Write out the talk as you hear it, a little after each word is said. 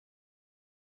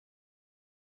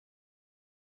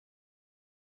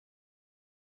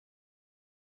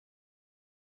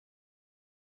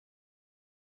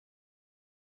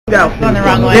Go. Going the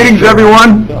wrong way. Greetings,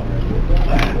 everyone.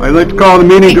 I'd like to call the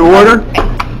meeting to order.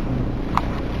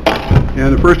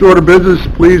 And the first order of business,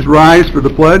 please rise for the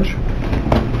pledge.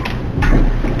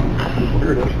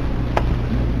 Here it is.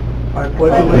 I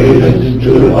pledge allegiance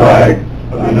to the flag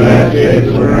of the United States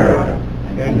of America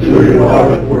and to the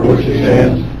republic for which it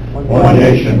stands, one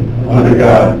nation, under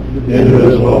God,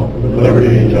 indivisible, with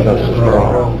liberty and justice for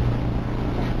all.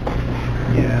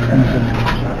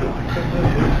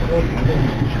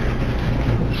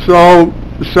 So,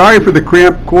 sorry for the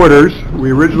cramped quarters.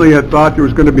 We originally had thought there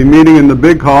was going to be a meeting in the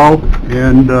big hall,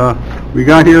 and we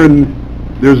got here and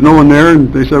there's no one there,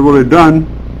 and they said, well, they're done.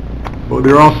 Well,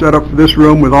 they're all set up for this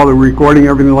room with all the recording,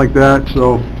 everything like that,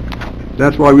 so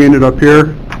that's why we ended up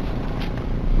here.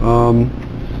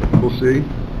 We'll see.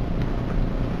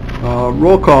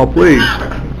 Roll call, please.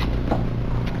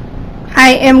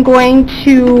 I am going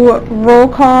to roll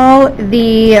call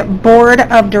the Board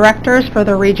of Directors for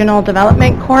the Regional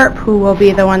Development Corp., who will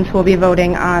be the ones who will be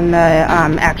voting on the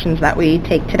actions that we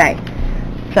take today.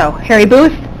 So, Harry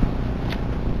Booth,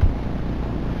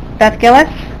 Beth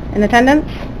Gillis, in attendance,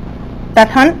 Beth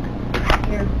Hunt,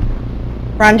 here.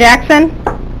 Ron Jackson,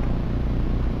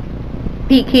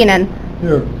 Pete Keenan,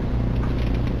 Here.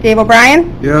 Dave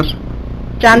O'Brien, Yes?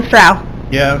 John Strow.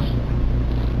 Yes.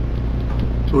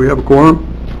 So we have a quorum?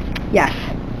 Yes.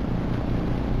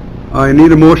 I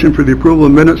need a motion for the approval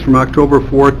of minutes from October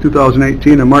 4th,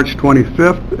 2018 and March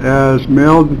 25th as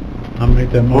mailed. I'll make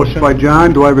that Motion by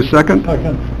John. Do I have a second?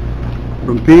 Second.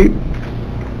 From Pete.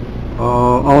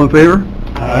 All in favor?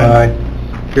 Aye.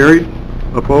 Carried?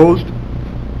 Opposed?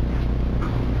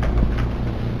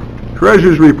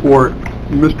 Treasurer's report.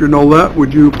 Mr. Nolet,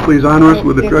 would you please honor us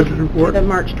with the treasurer's report? The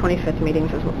March 25th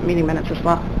meeting minutes as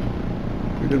well.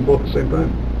 We did both at the same time.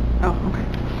 Oh, okay.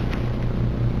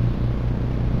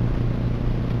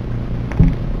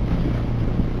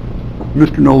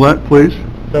 Mr. Nolet, please.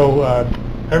 So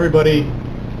everybody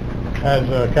has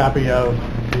a copy of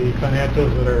the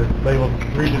financials that are labeled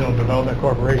Regional Development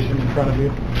Corporation in front of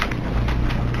you.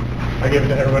 I give it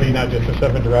to everybody, not just the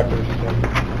 7 directors.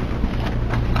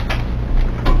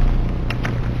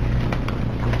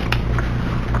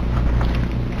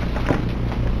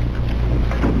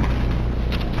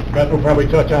 Beth will probably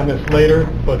touch on this later,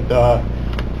 but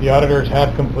the auditors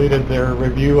have completed their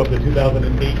review of the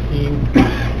 2018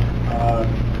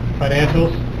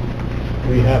 financials.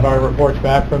 We have our reports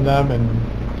back from them, and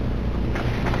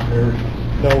there's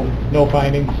no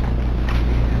findings,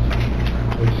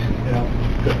 which, you know,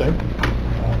 good thing.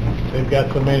 They've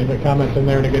got some management comments in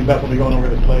there, and again, Beth will be going over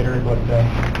this later, but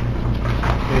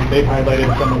they've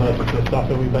highlighted some of the stuff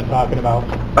that we've been talking about.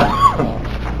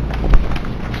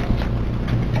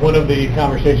 One of the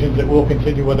conversations that will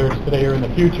continue, whether it's today or in the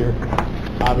future,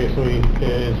 obviously,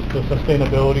 is the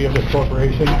sustainability of this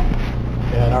corporation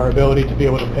and our ability to be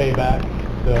able to pay back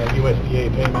the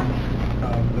USDA payments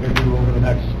that are due over the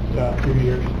next few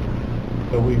years.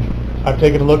 So I've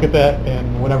taken a look at that,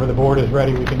 and whenever the board is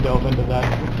ready, we can delve into that.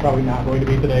 It's probably not going to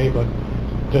be today, but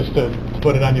just to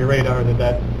put it on your radar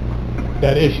that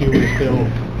issue is still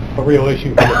a real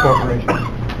issue for the corporation.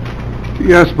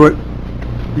 Yes, but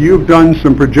you've done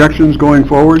some projections going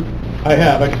forward? I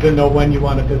have. I just didn't know when you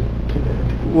wanted to.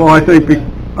 Well, I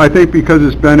think because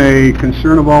it's been a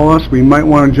concern of all of us, we might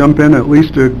want to jump in at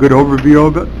least a good overview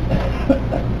of it.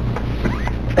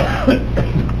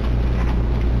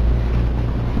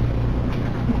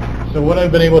 So what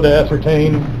I've been able to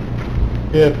ascertain,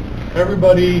 if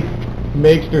everybody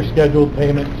makes their scheduled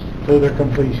payments to their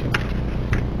completion,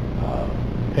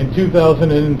 in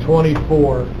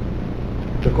 2024,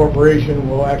 the corporation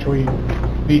will actually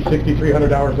be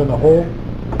 6,300 hours in the hole,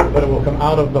 but it will come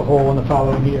out of the hole in the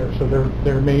following year. So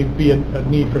there may be a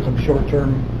need for some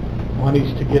short-term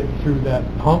monies to get through that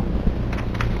hump.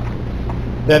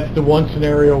 That's the one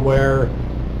scenario where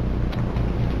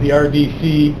the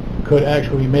RDC could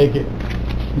actually make it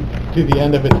to the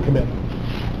end of its commitment.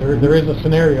 There is a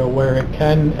scenario where it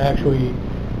can actually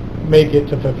make it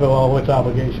to fulfill all its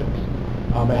obligations.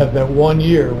 It has that 1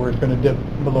 year where it's going to dip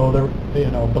below the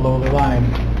line,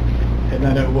 and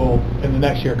then it will in the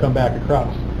next year come back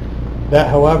across. That,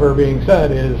 however, being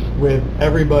said, is with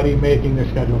everybody making their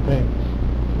scheduled payments.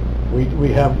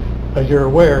 We have, as you're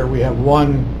aware, we have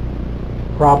one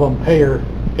problem payer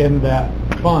in that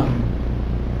fund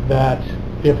that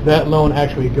if that loan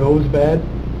actually goes bad,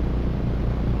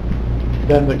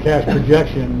 then the cash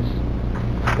projections,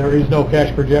 there is no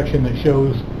cash projection that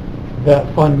shows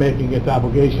that fund making its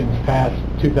obligations past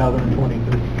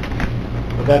 2023.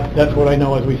 So that's what I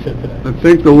know as we sit today. I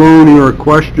think the loan you are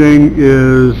questioning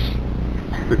is,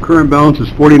 the current balance is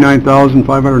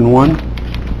 $49,501.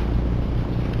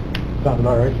 Sounds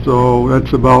about right. So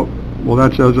that's about, well,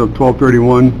 that's as of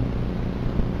 12/31.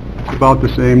 It's about the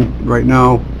same right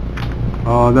now.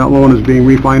 That loan is being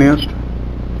refinanced.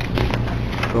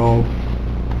 So,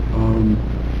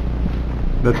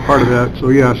 that's part of that. So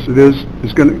yes, it is,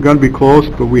 it's gonna be close,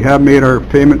 but we have made our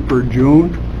payment for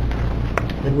June.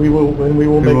 And we will And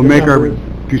we'll make our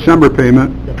December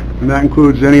payment, Yep. and that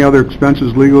includes any other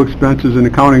expenses, legal expenses, and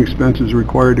accounting expenses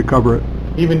required to cover it.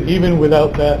 Even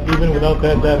without that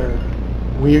debtor,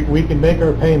 we can make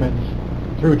our payments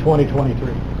through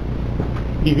 2023.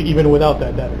 Even without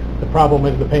that debtor. The problem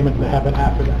is the payments that happen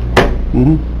after that.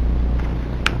 Mm-hmm.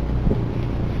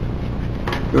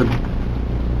 Good.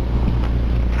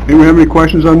 Anyone have any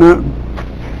questions on that?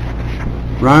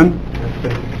 Ron?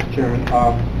 Mr. Chairman,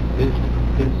 is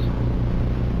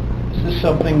this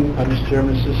something, Mr.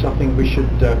 Chairman, is this something we should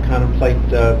contemplate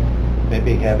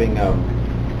maybe having a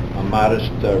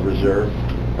modest reserve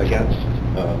against,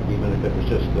 even if it was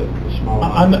just a small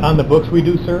amount? On the books we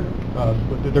do, sir.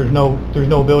 There's no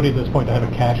ability at this point to have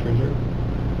a cash reserve.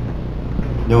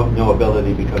 No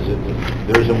ability because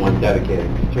there isn't one dedicated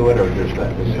to it, or there's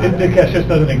that? The cash just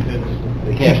doesn't exist.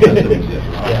 The cash doesn't exist.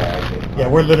 Yeah,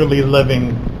 we're literally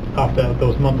living off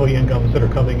those monthly incomes that are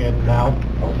coming in now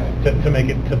Okay. to make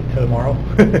it to tomorrow.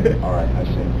 All right, I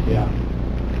see. Yeah.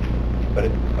 But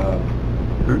it,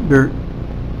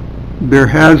 There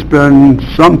has been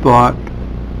some thought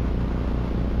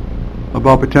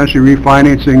about potentially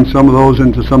refinancing some of those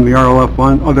into some of the other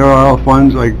RLF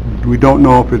funds. Like, we don't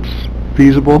know if it's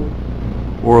feasible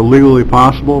or legally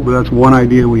possible, but that's one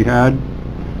idea we had.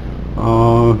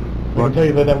 I But can tell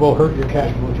you that will hurt your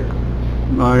cash flow, Chair.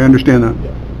 I understand that.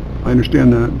 Yeah. I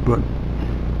understand that, but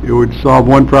it would solve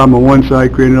one problem on one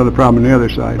side, create another problem on the other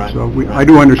side. Right. So I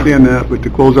do understand that, but to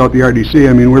close out the RDC,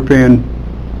 I mean, we're paying,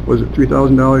 was it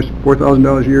 $3,000,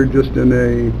 $4,000 a year just in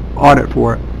a audit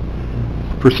for it,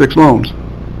 for 6 loans.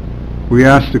 We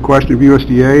asked the question of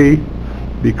USDA,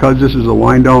 because this is a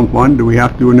wind-down fund, do we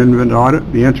have to do an independent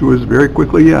audit? The answer was very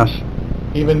quickly yes.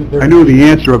 Even I knew the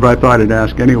answer, but I thought I'd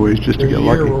ask anyways, just to there's get a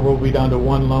year lucky. where we'll be down to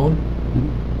one loan,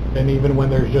 and even when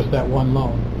there's just that one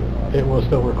loan, it will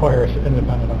still require an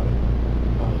independent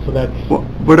audit. So that's Well,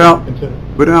 but Al, considered.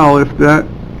 if that,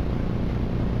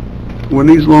 when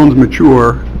these loans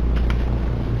mature,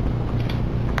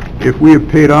 if we have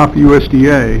paid off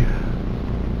USDA,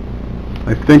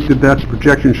 I think that's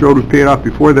projection showed we paid off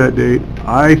before that date.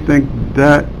 I think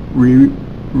that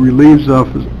relieves us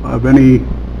of any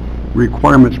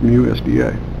requirements from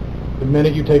USDA. The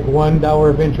minute you take $1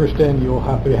 of interest in, you'll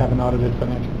have to have an audited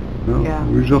financial. No, Yeah.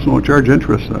 we just won't charge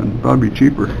interest then, probably be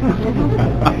cheaper.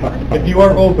 If you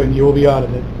are open, you will be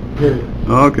audited, period.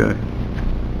 Okay.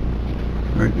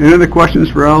 All right, any other questions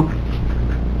for Al?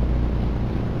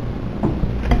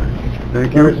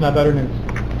 Thank Sorry, it's you. not better news.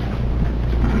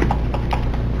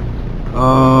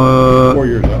 4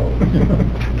 years out.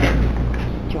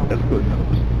 That's good.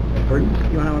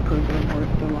 You want to approve the report,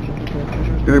 the motion to approve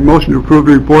treasurer's? Okay, motion to approve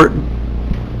the report.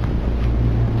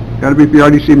 Got to be for the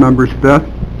RDC members. Beth?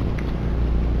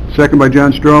 Second by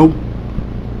John Stroh.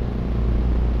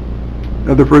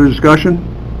 Other further discussion?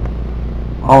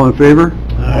 All in favor?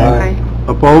 Okay.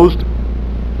 Opposed?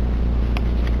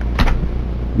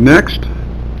 Next.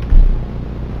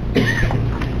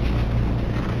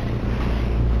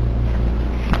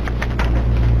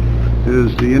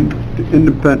 Is the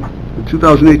independent, the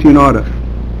 2018 audit.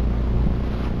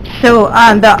 So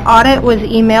the audit was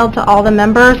emailed to all the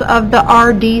members of the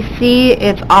RDC.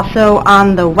 It's also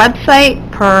on the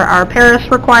website per our Paris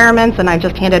requirements, and I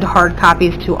just handed hard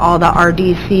copies to all the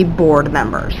RDC board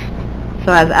members.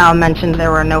 So as Al mentioned,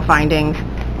 there were no findings.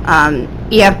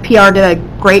 EFPR did a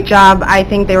great job. I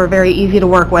think they were very easy to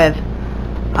work with,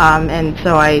 and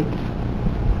so I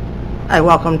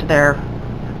welcomed their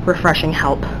refreshing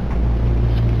help.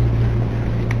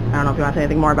 I don't know if you want to say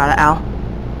anything more about it, Al?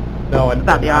 No, and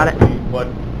About the audit. honestly,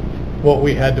 what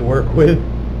we had to work with,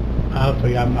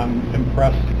 honestly, I'm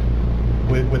impressed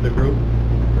with the group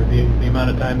for the amount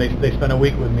of time they spent a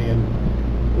week with me, and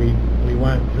we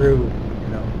went through,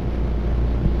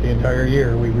 the entire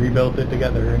year. We rebuilt it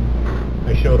together, and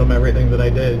I showed them everything that I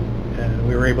did, and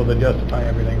we were able to justify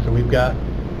everything. So we've got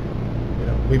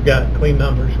clean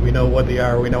numbers. We know what they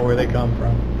are. We know where they come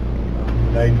from.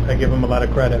 I give them a lot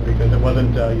of credit because it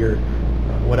wasn't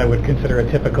what I would consider a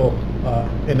typical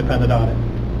independent audit.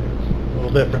 It's a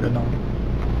little different than normal.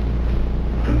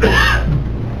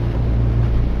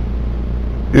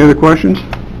 Any other questions?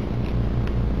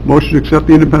 Motion to accept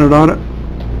the independent audit?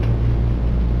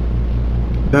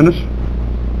 Dennis?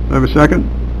 I have a second?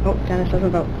 Oh, Dennis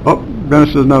doesn't vote. Oh,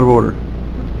 Dennis is not a voter.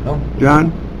 No?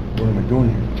 John? What am I doing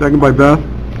here? Second by Beth.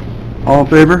 All in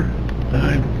favor?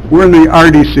 Aye. We're in the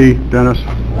RDC, Dennis.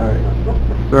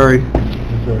 Sorry.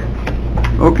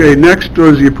 Okay, next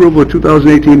was the approval of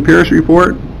 2018 Paris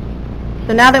report.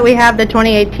 So now that we have the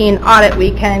 2018 audit,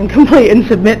 we can complete and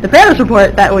submit the Paris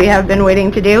report that we have been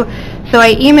waiting to do. So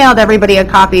I emailed everybody a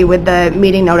copy with the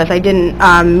meeting notice. I didn't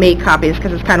make copies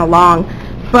because it's kind of long,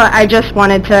 but I just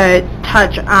wanted to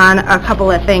touch on a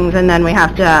couple of things, and then we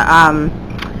have to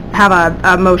have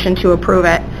a motion to approve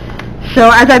it. So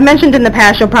as I've mentioned in the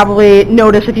past, you'll probably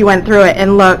notice if you went through it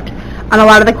and looked on a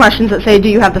lot of the questions that say, do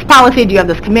you have this policy, do you have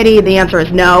this committee? The answer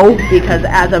is no, because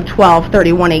as of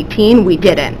 12/31/18, we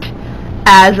didn't.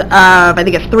 As of, I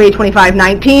think it's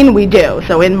 3/25/19, we do.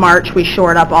 So in March, we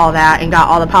shored up all that and got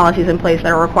all the policies in place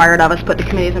that are required of us, put the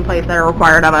committees in place that are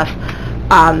required of us,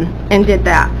 and did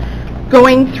that.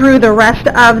 Going through the rest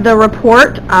of the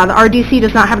report, the RDC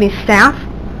does not have any staff.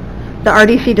 The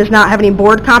RDC does not have any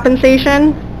board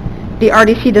compensation. The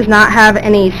RDC does not have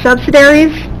any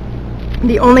subsidiaries.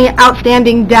 The only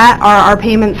outstanding debt are our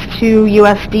payments to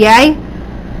USDA.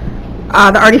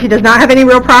 The RDC does not have any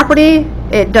real property.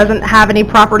 It doesn't have any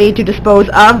property to dispose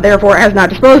of, therefore it has not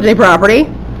disposed of any property.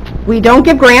 We don't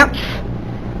give grants.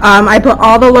 I put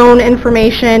all the loan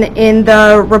information in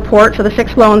the report, so the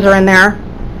 6 loans are in there.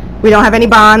 We don't have any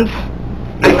bonds.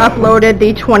 I uploaded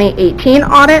the 2018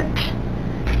 audit.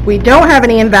 We don't have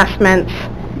any investments.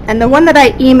 And the one that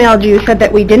I emailed you said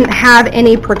that we didn't have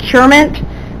any procurement,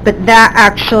 but that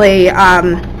actually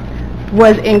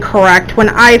was incorrect. When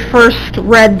I first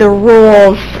read the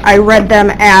rules, I read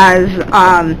them as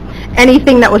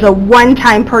anything that was a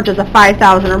one-time purchase of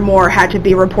 $5,000 or more had to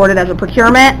be reported as a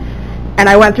procurement. And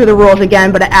I went through the rules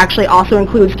again, but it actually also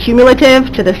includes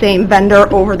cumulative to the same vendor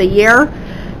over the year.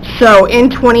 So in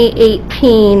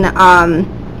 2018,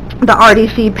 the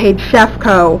RDC paid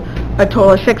CEFCO a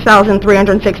total of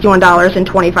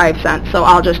 $6,361.25. So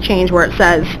I'll just change where it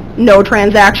says no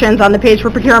transactions on the page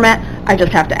for procurement. I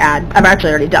just have to add, I've actually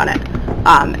already done it,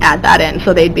 add that in.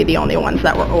 So they'd be the only ones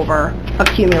that were over a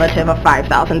cumulative of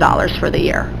 $5,000 for the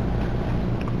year.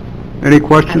 Any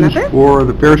questions for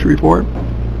the Paris report?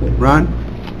 Ron?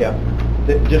 Yeah,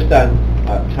 just on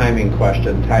timing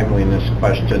question, timeliness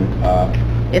question.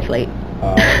 It's late.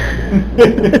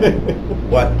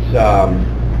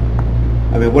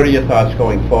 What are your thoughts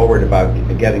going forward about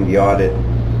getting the audit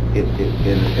in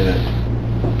a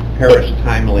Paris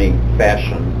timely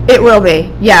fashion? It will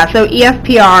be, yeah. So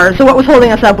EFPR, so what was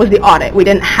holding us up was the audit. We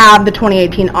didn't have the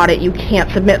 2018 audit. You can't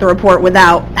submit the report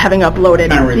without having uploaded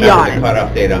the audit. I don't remember the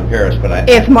cutoff date on Paris, but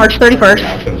it's March 31st.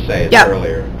 I was going to say it's yep.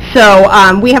 earlier. So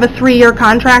we have a 3-year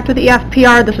contract with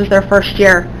EFPR. This is their first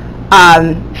year.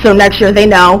 So next year they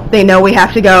know we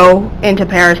have to go into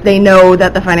Paris. They know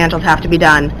that the financials have to be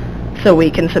done so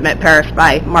we can submit Paris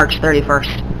by March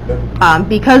 31st.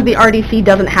 Because the RDC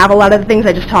doesn't have a lot of the things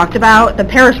I just talked about, the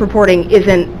Paris reporting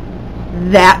isn't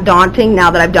that daunting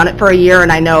now that I've done it for a year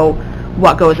and I know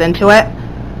what goes into it.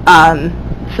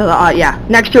 Yeah,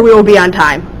 next year we will be on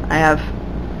time. I have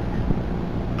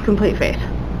complete faith.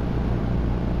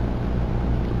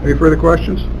 Any further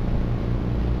questions?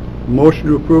 Motion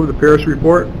to approve the Paris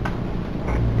report.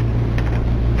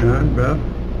 John, Beth?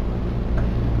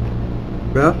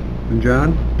 Beth and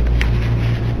John?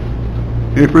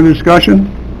 Any further discussion?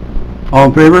 All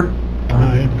in favor?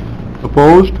 Aye.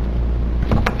 Opposed?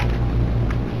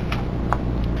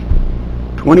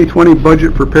 2020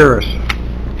 budget for Paris.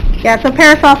 Yeah, so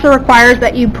Paris also requires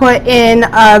that you put in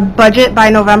a budget by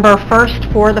November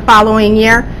 1st for the following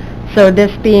year. So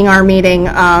this being our meeting,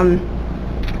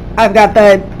 I've got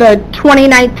the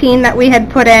 2019 that we had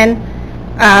put in,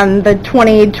 the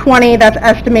 2020 that's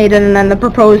estimated, and then the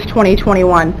proposed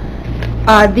 2021.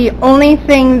 The only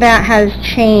thing that has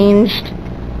changed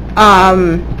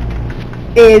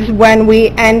is when we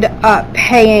end up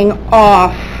paying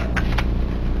off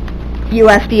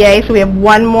USDA. So we have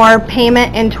one more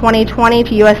payment in 2020 to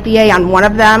USDA on one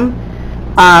of them.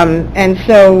 And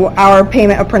so our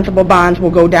payment of principal bonds will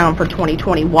go down for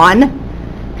 2021.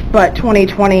 But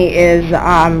 2020 is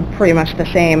pretty much the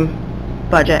same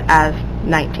budget as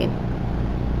 19.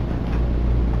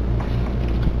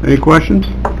 Any questions?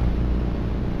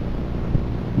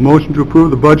 Motion to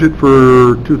approve the budget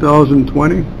for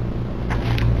 2020.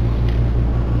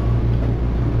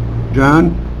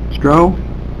 John Stroh,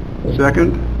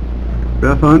 second.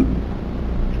 Beth Hunt,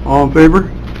 all in favor?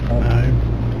 Aye.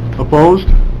 Opposed?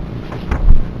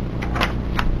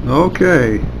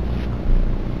 Okay.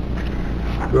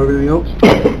 Do you have anything else?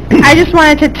 I just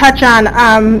wanted to touch on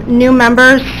new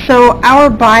members. So our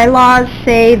bylaws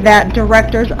say that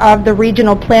directors of the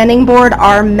Regional Planning Board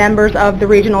are members of the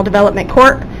Regional Development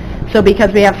Court. So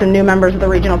because we have some new members of the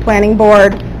Regional Planning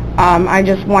Board, I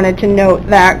just wanted to note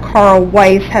that Carl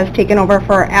Weiss has taken over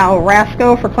for Al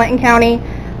Rasco for Clinton County.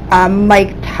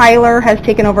 Mike Tyler has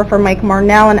taken over for Mike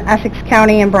Marnell in Essex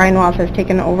County, and Brian Wells has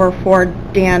taken over for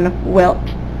Dan Wilt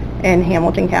in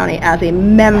Hamilton County as a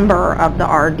member of the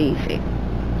RDC.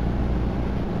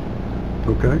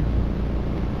 Okay.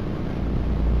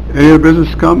 Any other business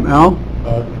to come, Al?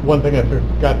 One thing I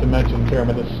forgot to mention,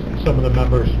 Chairman, that some of the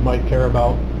members might care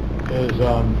about is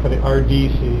for the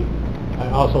RDC, I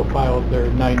also filed their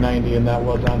 990, and that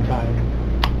was on time.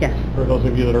 Yes. For those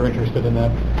of you that are interested in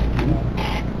that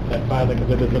filing,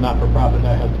 because it is a not-for-profit,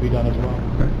 that has to be done as well.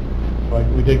 Okay. So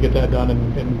we did get that done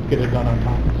and get it done on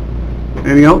time.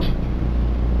 Anything else?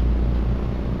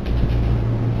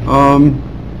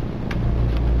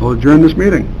 We'll adjourn this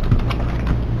meeting.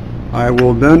 I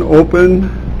will then open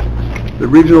the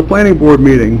Regional Planning Board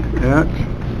meeting at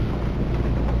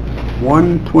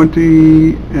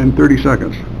 1:20 and 30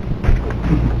 seconds.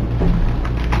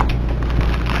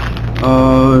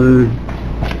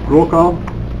 Roll call.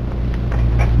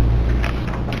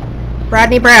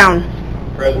 Rodney Brown.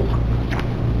 Present.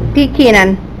 Pete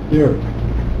Keenan. Here.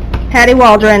 Patty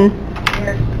Waldron.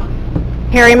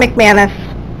 Harry McManus.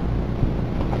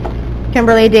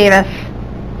 Kimberly Davis.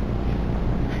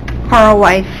 Carl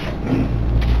Weiss.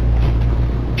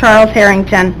 Charles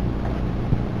Harrington.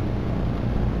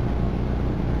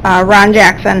 Ron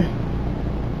Jackson.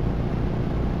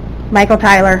 Michael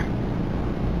Tyler.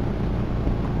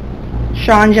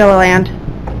 Sean Gilliland.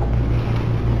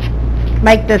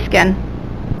 Mike Diskin.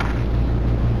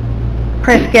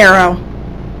 Chris Garrow.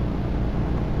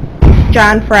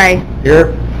 John Frey.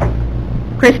 Here.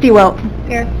 Christy Wilt.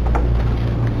 Here.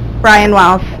 Brian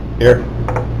Wells. Here.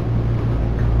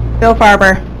 Bill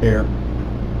Farber. Here.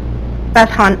 Beth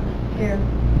Hunt. Here.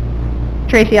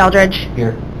 Tracy Eldridge.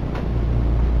 Here.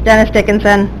 Dennis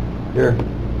Dickinson. Here.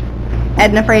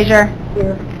 Edna Frazier.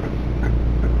 Here.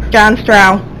 John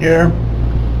Strow. Here.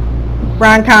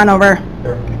 Ron Conover.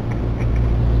 Here.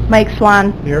 Mike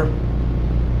Swan. Here.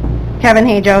 Kevin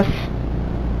Hajos.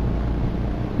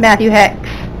 Matthew Hicks.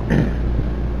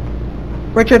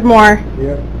 Richard Moore.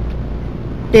 Here.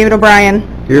 David O'Brien.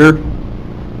 Here.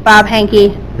 Bob Hankey.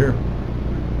 Here.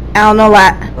 Al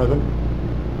Nolet. Present?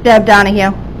 Deb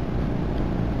Donahue.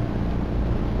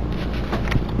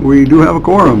 We do have a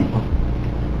quorum.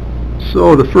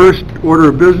 So the first order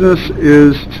of business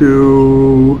is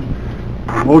to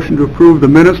motion to approve the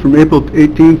minutes from April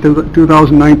 18th,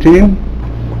 2019.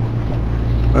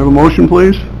 I have a motion,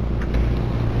 please.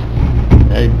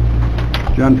 Hey.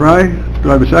 John Fry. Do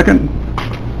I have a second?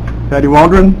 Patty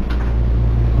Waldron.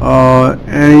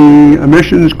 Any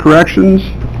omissions, corrections?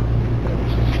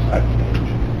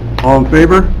 All in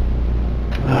favor?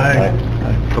 Aye.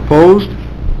 Opposed?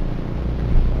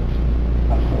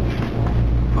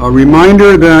 A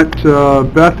reminder that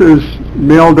Beth has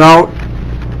mailed out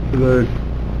the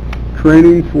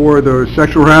training for the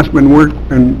sexual harassment work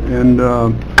and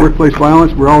workplace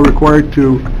violence we're all required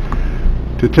to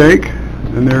take.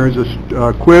 And there is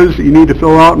a quiz you need to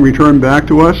fill out and return back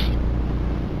to us.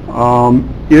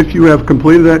 If you have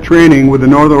completed that training with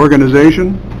another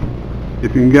organization,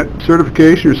 if you can get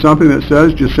certification or something that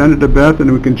says, just send it to Beth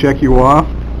and we can check you off.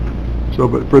 So,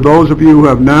 but for those of you who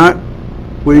have not,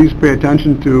 please pay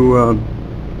attention to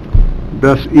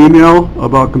Beth's email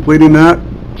about completing that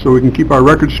so we can keep our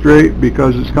record straight,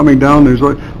 because it's coming down. There's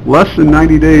less than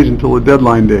 90 days until the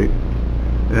deadline date,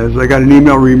 as I got an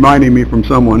email reminding me from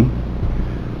someone.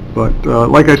 But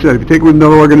like I said, if you take it with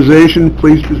another organization,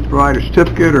 please just provide a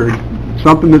certificate or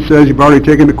something that says you've already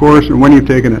taken the course and when you've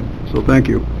taken it. So thank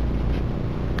you.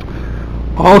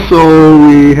 Also,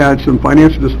 we had some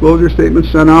financial disclosure statements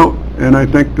sent out, and I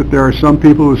think that there are some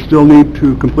people who still need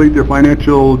to complete their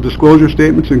financial disclosure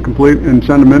statements and complete and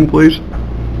send them in, please.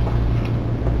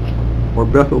 Or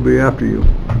Beth will be after you.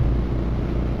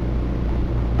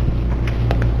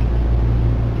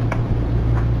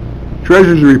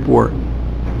 Treasurer's report.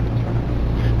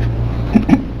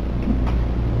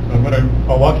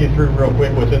 I'll walk you through real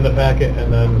quick what's in the packet,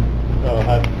 and then I'll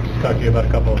have to talk to you about a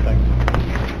couple of things.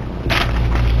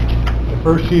 The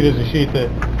first sheet is a sheet that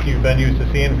you've been used to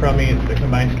seeing from me. It's the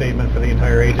combined statement for the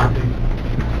entire agency.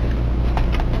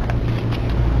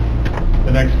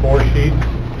 The next four sheets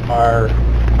are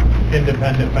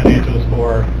independent financials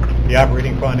for the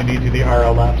operating fund and each of the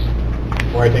RLFs,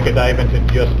 where I take a dive into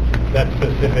just that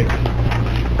specific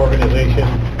organization,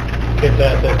 its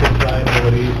assets, its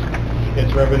liabilities,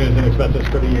 its revenues and expenses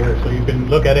for the year. So you can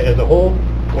look at it as a whole,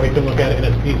 or you can look at it in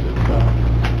its pieces.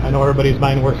 I know everybody's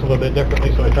mind works a little bit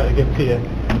differently, so I try to give it to you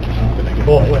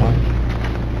both ways.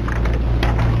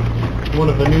 One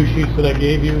of the new sheets that I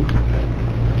gave you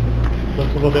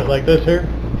looks a little bit like this here.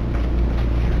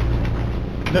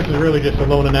 This is really just a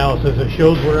loan analysis. It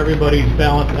shows where everybody's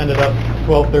balance ended up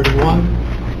 12/31,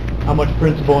 how much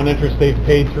principal and interest they've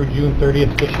paid through June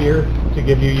 30th this year to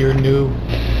give you your new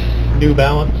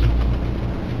balance.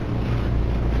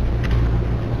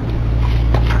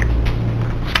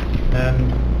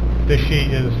 And this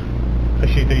sheet is a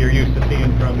sheet that you're used to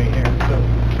seeing from me here. So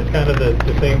it's kind of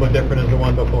the same but different as the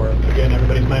one before. Again,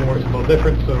 everybody's mind works a little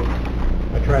different, so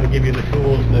I try to give you the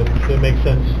tools that make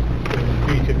sense to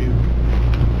each of you.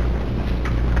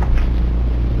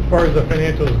 As far as the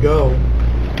financials go,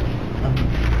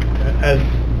 as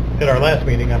at our last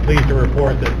meeting, I'm pleased to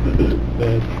report that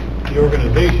the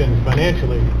organization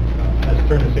financially has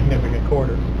turned a significant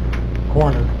corner.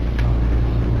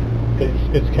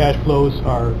 Its cash flows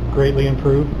are greatly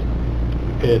improved.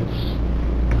 It's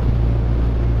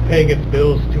paying its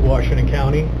bills to Washington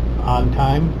County on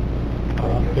time.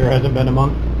 There hasn't been a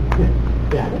month.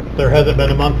 There hasn't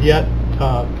been a month yet,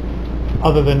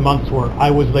 other than months where I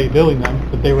was late billing them,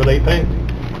 but they were late paying me.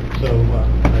 So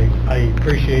I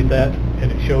appreciate that,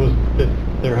 and it shows that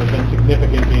there have been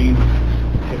significant gains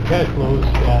in cash flows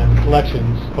and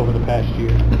collections over the past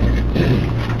year.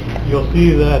 You'll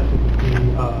see that the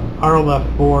RLF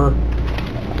 4,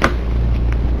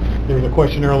 there was a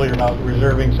question earlier about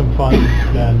reserving some funds,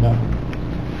 and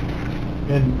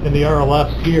in the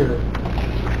RLFs here,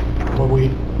 where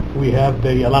we have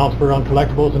the allowance for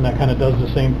uncollectibles, and that kind of does the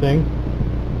same thing.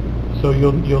 So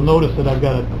you'll notice that I've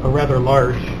got a rather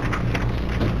large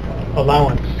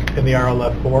allowance in the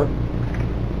RLF 4,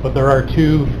 but there are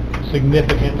two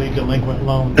significantly delinquent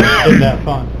loans in that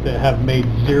fund that have made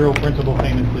zero principal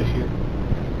payments this year.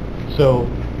 So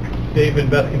Dave and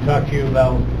Beth can talk to you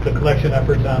about the collection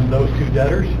efforts on those two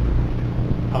debtors.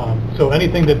 So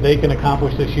anything that they can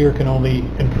accomplish this year can only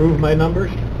improve my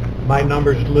numbers. My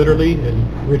numbers literally,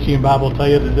 and Richie and Bob will tell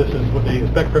you that this is what they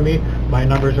expect from me, my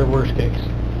numbers are worst case.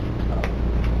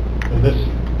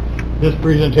 This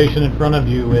presentation in front of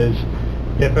you is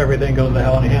if everything goes to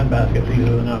hell in a handbasket, these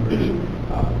are the numbers.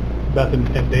 Beth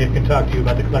and Dave can talk to you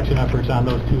about the collection efforts on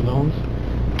those two loans,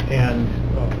 and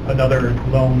another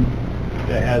loan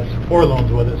that has 4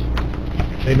 loans with us.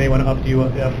 They may want to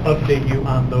update you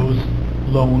on those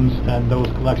loans and those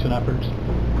collection efforts,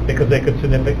 because they could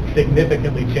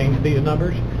significantly change these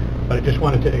numbers. But I just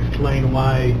wanted to explain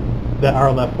why the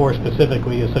RLF 4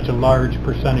 specifically is such a large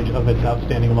percentage of its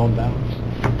outstanding loan balance.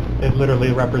 It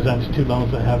literally represents 2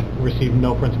 loans that have received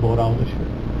no principal at all this year.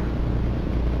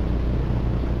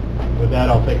 With that,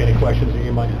 I'll take any questions that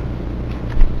you might have.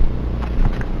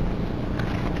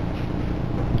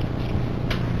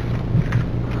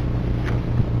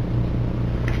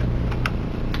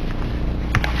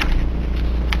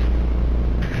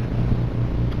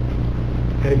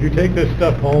 If you take this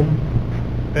stuff home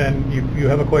and you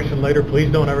have a question later,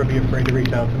 please don't ever be afraid to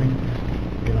reach out to me.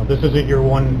 You know, this isn't your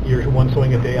one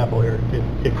swing at the apple here.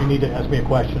 If you need to ask me a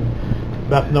question,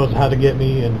 Beth knows how to get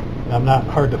me, and I'm not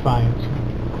hard to find.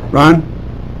 Ron?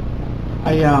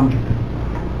 I'm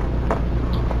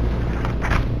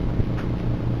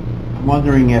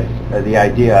wondering if the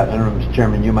idea, I don't know, Mr.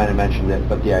 Chairman, you might have mentioned it,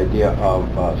 but the idea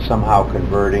of somehow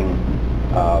converting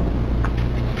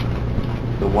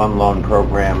the one loan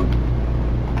program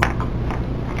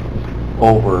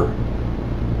over,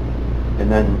 and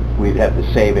then we'd have the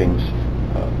savings,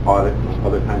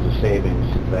 other kinds of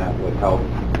savings that would help.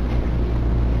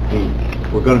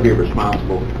 We're going to be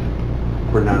responsible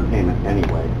for non-payment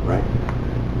anyway, right?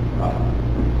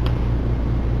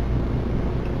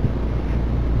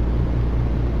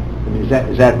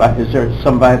 Is there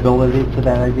some viability to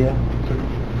that idea?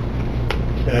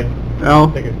 Al,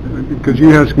 because you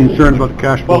have concern about the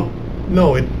cash flow. Well,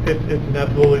 no, it's an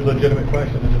absolutely legitimate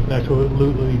question, and it's an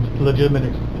absolutely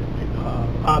legitimate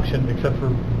option, except for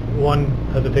one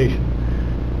hesitation.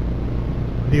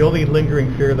 The only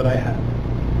lingering fear that I have,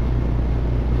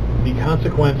 the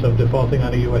consequence of defaulting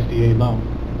on a USDA loan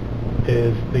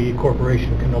is the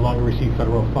corporation can no longer receive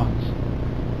federal funds.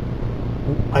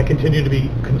 I continue to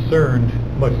be concerned,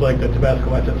 much like the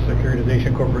Tabasco Asset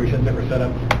Securitization Corporations that were set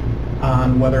up,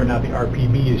 on whether or not the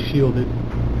RPB is shielded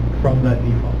from that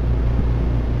default.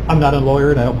 I'm not a lawyer,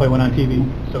 and I don't play one on TV,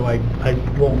 so I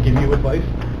won't give you advice,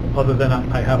 other than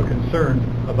I have a concern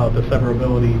about the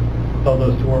severability of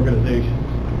those two organizations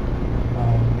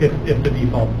if the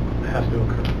default has to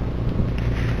occur.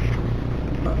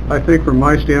 I think from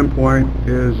my standpoint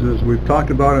is we've talked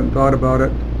about it and thought about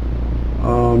it.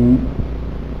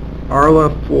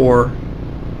 RLF 4,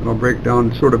 and I'll break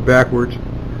down sort of backwards.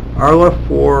 RLF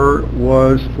 4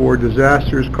 was for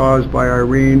disasters caused by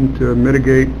Irene to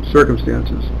mitigate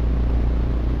circumstances.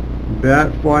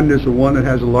 That fund is the one that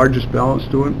has the largest balance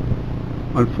to it.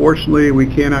 Unfortunately, we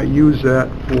cannot use that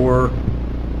for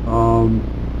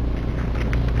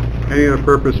any other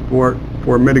purpose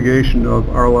for mitigation of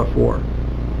RLF4.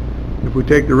 If we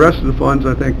take the rest of the funds,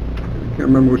 I think, I can't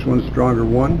remember which one's stronger.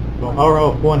 One Well,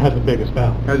 RLF1 has the biggest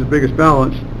balance. has the biggest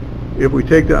balance. If we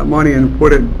take that money and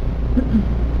put it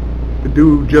to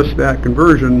do just that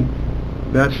conversion,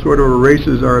 that sort of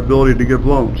erases our ability to give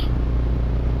loans,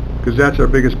 because that's our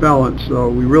biggest balance. So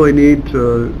we really need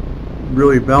to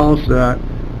really balance that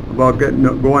about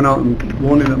going out and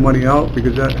loaning that money out,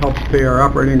 because that helps pay our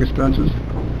operating expenses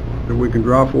that we can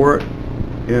draw for it,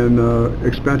 and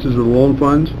expenses of the loan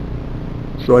funds.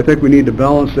 So I think we need to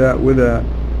balance that with that.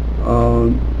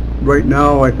 Right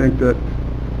now, I think that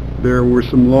there were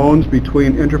some loans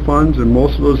between interfunds, and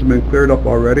most of those have been cleared up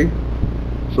already.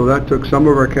 So that took some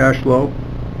of our cash flow,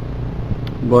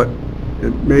 but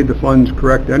it made the funds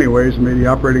correct anyways, and made the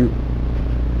operating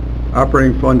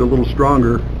fund a little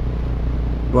stronger.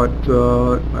 But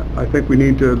I think we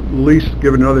need to at least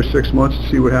give it another 6 months to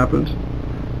see what happens.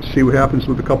 See what happens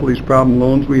with a couple of these problem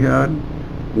loans we had.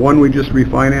 One we just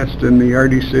refinanced in the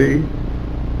RDC.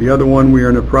 The other one we are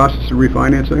in the process of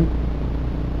refinancing.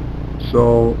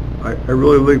 So I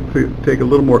really like to take a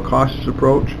little more cautious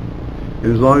approach.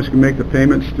 And as long as we can make the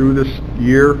payments through this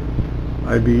year,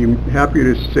 I'd be happy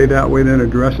to stay that way, then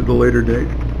address it at a later date.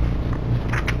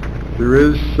 There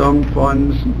is some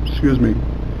funds,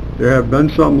 there have been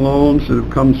some loans that have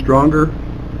come stronger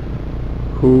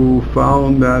who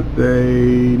found that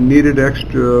they needed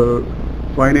extra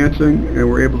financing and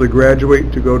were able to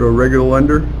graduate to go to a regular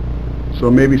lender.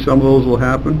 So maybe some of those will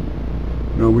happen.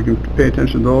 You know, we can pay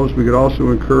attention to those. We could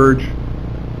also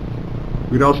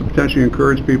potentially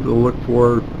encourage people to look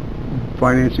for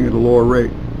financing at a lower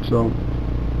rate. So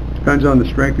it depends on the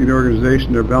strength of the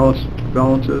organization, their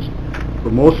balances.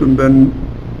 But most of them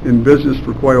have been in business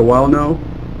for quite a while now,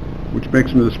 which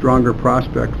makes them a stronger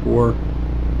prospect for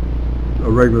a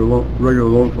regular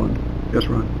loan fund. Yes,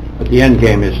 Ron? But the end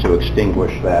game is to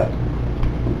extinguish that.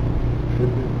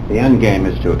 The end game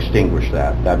is to extinguish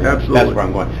that. I mean, Absolutely. That's where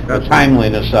I'm going. The Absolutely.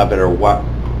 timeliness of it, or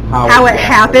How it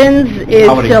happens is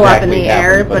how it still up in exactly the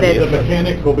air, happens, but it The it's,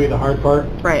 mechanics will be the hard part.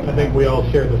 Right. I think we all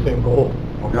share the same goal.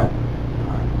 Okay.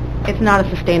 it's not a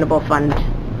sustainable fund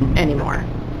anymore.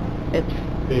 It's,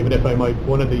 David, if I might,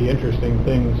 one of the interesting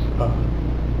things,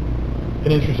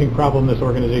 an interesting problem this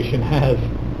organization has,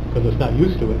 because it's not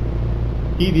used to it,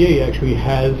 EDA actually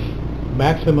has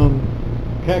maximum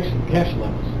cash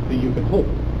levels that you can hold.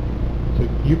 So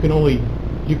you can only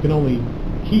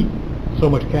keep so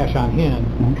much cash on hand,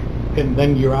 and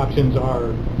then your options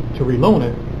are to reloan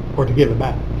it or to give it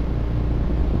back.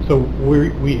 So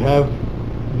we have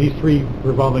these 3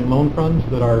 revolving loan funds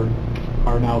that are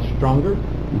now stronger,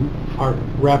 are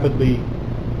rapidly,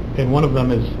 and one of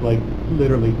them is like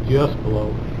literally just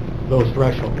below those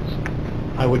thresholds.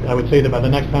 I would say that by the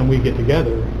next time we get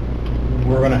together,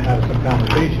 we're going to have some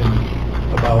conversations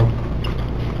about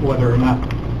whether or not,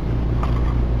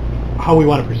 how we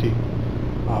want to proceed.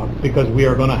 Because we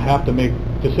are going to have to make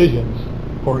decisions,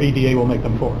 or EDA will make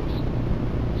them for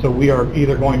us. So we are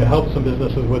either going to help some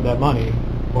businesses with that money,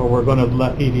 or we're going to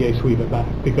let EDA sweep it back,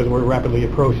 because we're rapidly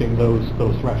approaching those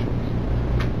thresholds.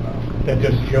 That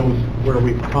just shows where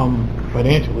we've come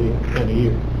financially in a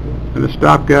year. And the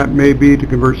stopgap may be to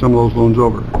convert some of those loans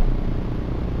over.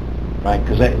 Right,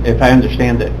 because if I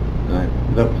understand it, I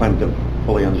don't claim to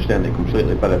fully understand it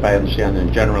completely, but if I understand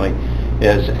it generally,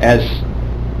 is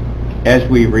as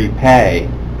we repay,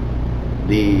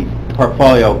 the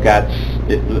portfolio gets,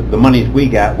 the monies we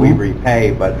got, we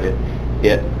repay, but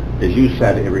it, as you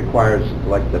said, it requires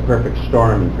like the perfect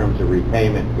storm in terms of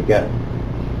repayment to get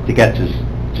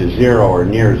to zero or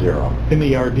near zero. In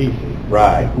the RDC.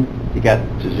 Right, to get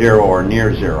to zero or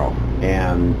near zero.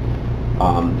 And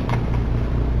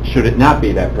should it not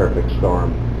be that perfect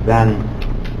storm, then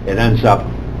it ends up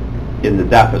in the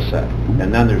deficit,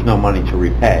 and then there's no money to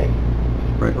repay.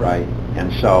 Right?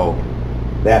 And so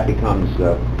that becomes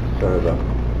sort of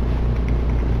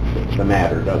the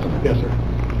matter, doesn't it? Yes, sir.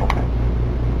 Okay.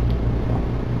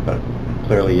 But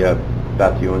clearly,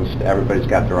 Beth, you and everybody's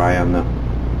got their eye on the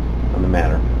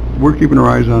matter. We're keeping our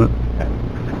eyes on it. Okay.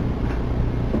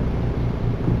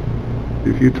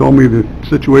 If you told me the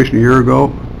situation a year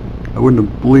ago, I wouldn't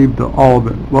have believed all of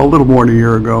it. Well, a little more than a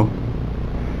year ago.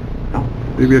 No.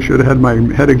 Maybe I should have had my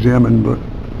head examined, but...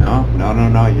 No,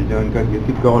 you're doing good. You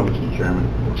keep going, Mr. Chairman.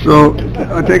 So,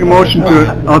 I'll take a motion,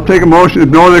 if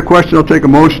no other question, I'll take a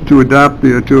motion to accept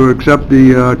the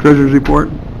Treasurer's report.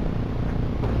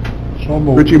 So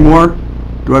moved. Richie Moore,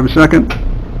 do I have a second?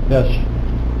 Yes.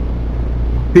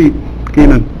 Pete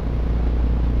Keenan.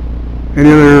 Any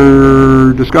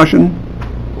other discussion?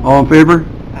 All in favor?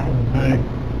 Aye.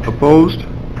 Opposed?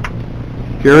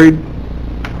 Carried.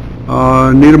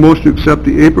 Need a motion to accept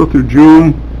the April through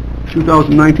June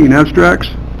 2019 abstracts.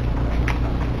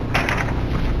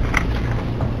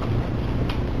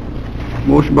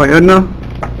 Motion by Edna.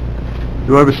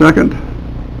 Do I have a second?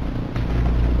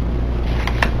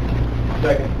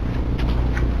 Second.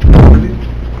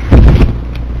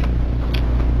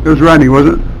 It was Rodney, was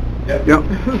it? Yep. Yep.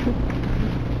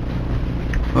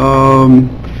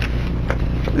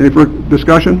 Any further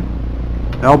discussion?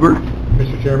 Albert?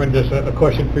 Mr. Chairman, just a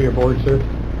question for your board, sir.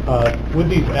 With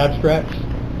these abstracts,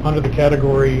 under the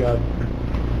category,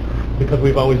 because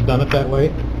we've always done it that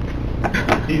way,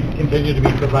 these continue to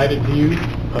be provided to you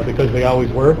because they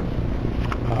always were.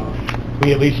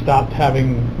 We at least stopped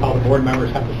having all the board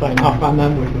members have to sign off on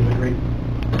them, which was a great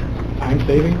time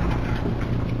saving.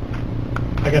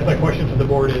 I guess my question to the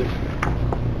board is,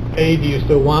 A, do you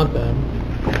still want them?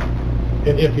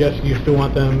 And if yes, do you still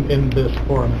want them in this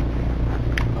format?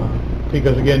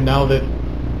 Because again, now that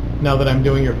I'm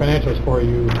doing your financials for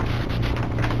you,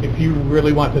 if you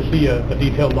really want to see a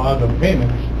detailed log of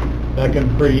payments, that can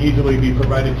pretty easily be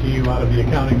provided to you out of the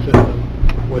accounting system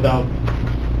without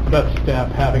Beth's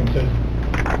staff having to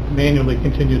manually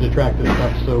continue to track this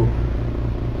stuff. So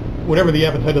whatever the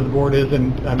appetite of the board is,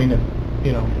 and I mean, if,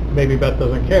 you know, maybe Beth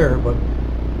doesn't care, but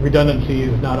redundancy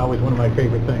is not always one of my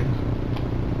favorite things.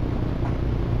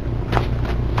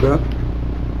 Beth?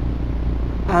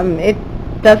 It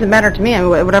doesn't matter to me. I mean,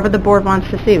 whatever the board wants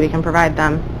to see, we can provide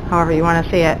them however you want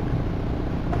to see it.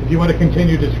 If you want to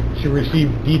continue to receive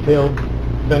detailed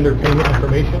vendor payment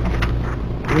information,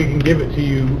 we can give it to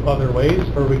you other ways,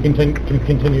 or we can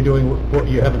continue doing what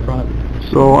you have in front of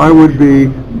you. So I'd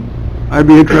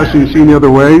be interested in seeing the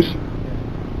other ways.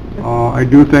 I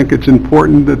do think it's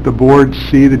important that the board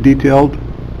see the detailed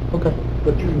Okay.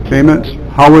 payments.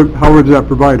 How is that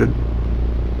provided?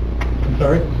 I'm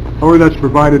sorry? However that's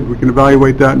provided, we can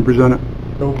evaluate that and present it.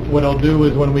 So what I'll do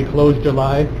is when we close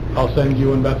July, I'll send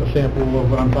you and Beth a sample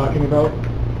of what I'm talking about,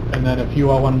 and then if you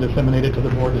all want to disseminate it to the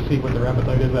board to see what their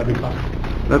appetite is, that'd be fine.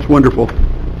 That's wonderful.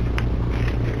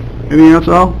 Anything else,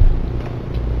 Al?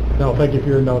 No, thank you for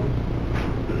your note.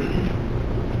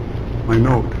 My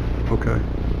note, okay.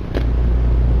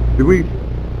 Did we,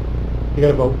 You got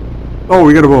to vote. oh,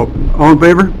 we got to vote. All in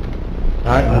favor?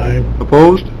 Aye.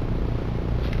 Opposed?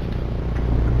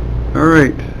 All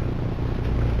right.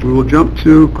 We will jump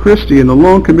to Christie in the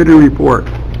loan committee report.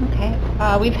 Okay,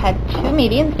 we've had two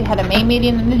meetings. We had a May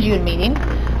meeting and a June meeting.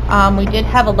 We did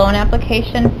have a loan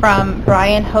application from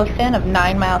Brian Hosten of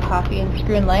 9 Mile Coffee in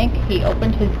Screw Lake. He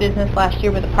opened his business last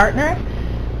year with a partner.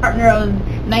 Partner owns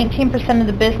 19% of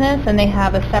the business, and they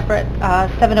have a separate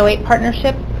 708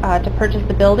 partnership to purchase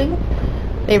the building.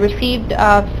 They received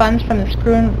funds from the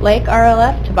Screw Lake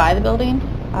RLF to buy the building.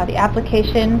 The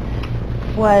application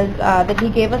was that he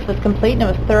gave us was complete, and it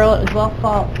was thorough. It was well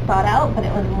thought out, but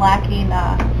it was lacking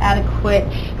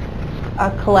adequate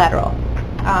collateral.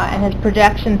 And his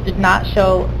projections did not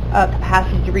show a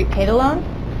capacity to repay the loan.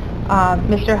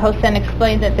 Mr. Hosen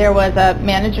explained that there was a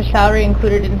manager salary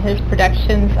included in his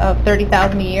projections of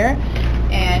 $30,000 a year,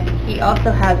 and he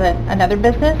also has another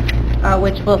business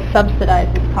which will subsidize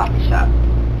his coffee shop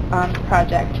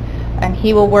project, and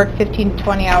he will work 15 to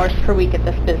 20 hours per week at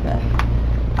this business.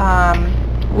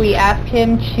 We asked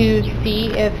him to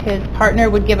see if his partner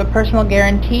would give a personal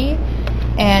guarantee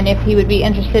and if he would be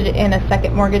interested in a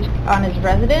second mortgage on his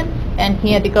residence, and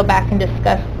he had to go back and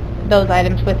discuss those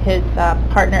items with his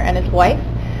partner and his wife.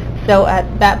 So at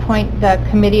that point, the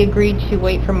committee agreed to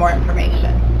wait for more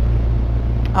information.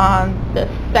 The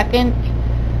second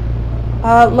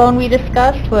loan we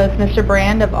discussed was Mr.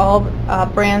 Brand of All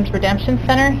Brands Redemption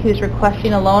Center, who's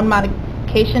requesting a loan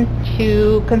modification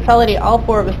to consolidate all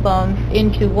 4 of his loans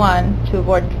into one to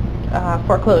avoid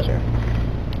foreclosure.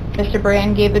 Mr.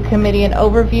 Brand gave the committee an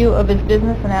overview of his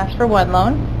business and asked for 1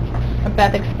 loan.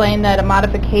 Beth explained that a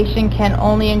modification can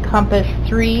only encompass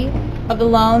 3 of the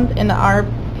loans in the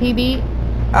RPB,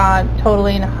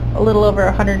 totaling a little over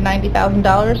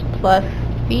 $190,000 plus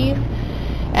fees,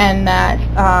 and that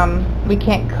we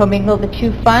can't commingle the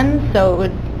 2 funds, so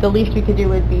the least we could do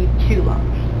would be 2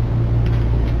 loans.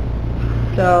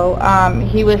 So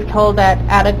he was told that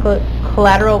adequate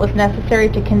collateral was necessary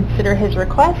to consider his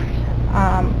request.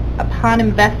 Upon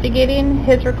investigating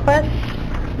his request,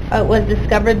 it was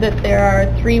discovered that there are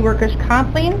 3 workers'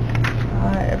 comp liens,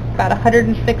 about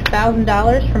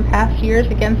 $106,000 from past years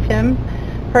against him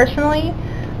personally,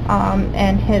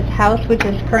 and his house, which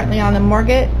is currently on the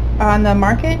market,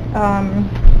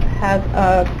 has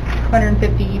a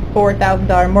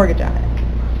 $154,000 mortgage on it.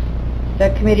 The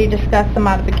committee discussed the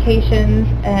modifications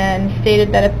and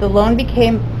stated that if the loan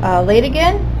became late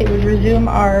again, it would resume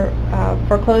our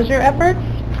foreclosure efforts.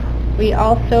 We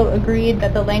also agreed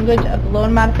that the language of the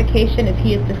loan modification, if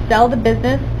he is to sell the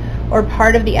business or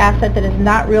part of the asset that is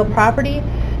not real property,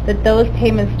 that those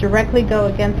payments directly go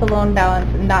against the loan balance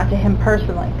and not to him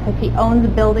personally. Because he owns a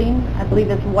building, I believe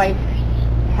his wife's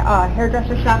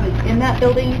hairdresser shop is in that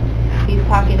building. He's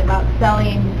talking about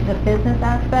selling the business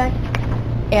aspect,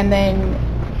 and then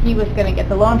he was going to get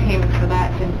the loan payments for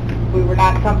that, and we were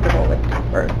not comfortable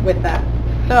with that.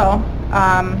 So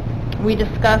we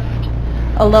discussed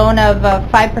a loan of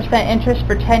 5% interest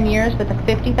for 10 years with a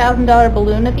 $50,000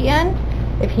 balloon at the end.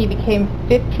 If he became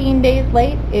 15 days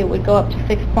late, it would go up to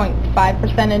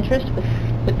 6.5% interest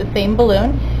with the same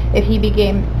balloon. If he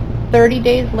became 30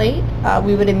 days late,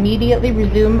 we would immediately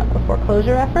resume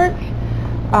foreclosure efforts.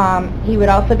 He would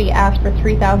also be asked for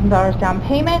 $3,000 down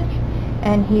payment,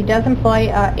 and he does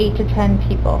employ 8 to 10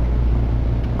 people.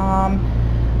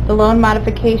 The loan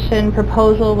modification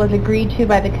proposal was agreed to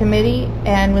by the committee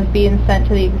and was being sent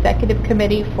to the executive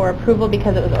committee for approval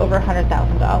because it was over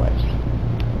 $100,000.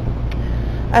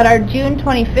 At our June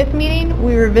 25th meeting,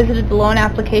 we revisited the loan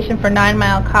application for 9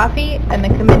 Mile Coffee, and the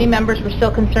committee members were still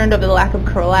concerned over the lack of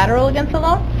collateral against the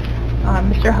loan.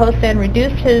 Mr. Hostan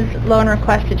reduced his loan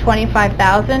request to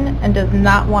 $25,000 and does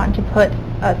not want to put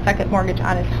a second mortgage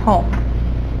on his home.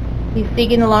 He's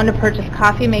seeking a loan to purchase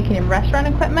coffee making and restaurant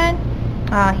equipment.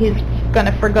 He's going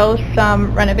to forgo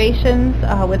some renovations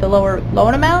with a lower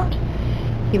loan amount.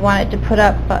 He wanted to put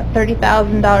up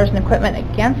 $30,000 in equipment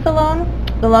against the loan.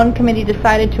 The loan committee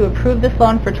decided to approve this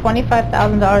loan for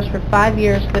 $25,000 for 5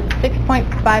 years with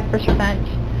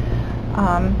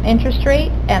 6.5% interest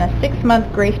rate and a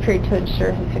 6-month grace period to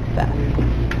ensure his success.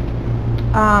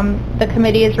 The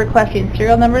committee is requesting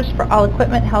serial numbers for all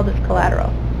equipment held as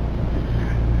collateral.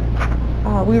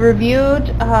 We reviewed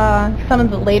some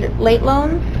of the late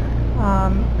loans.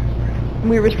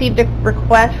 We received a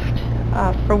request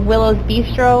for Willow's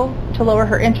Bistro to lower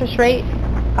her interest rate,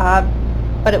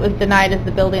 but it was denied as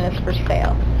the building is for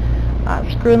sale.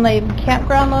 Screw Lake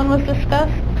Campground loan was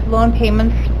discussed. Loan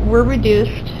payments were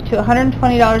reduced to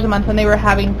 $120 a month when they were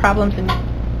having problems in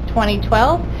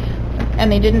 2012,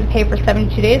 and they didn't pay for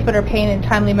 72 days but are paying in a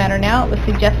timely manner now. It was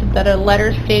suggested that a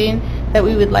letter stating that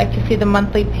we would like to see the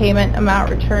monthly payment amount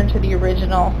returned to the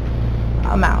original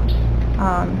amount.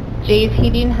 Jay's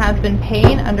Heating has been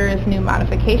paying under his new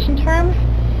modification terms,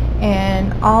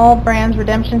 and All Brands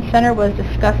Redemption Center was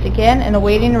discussed again and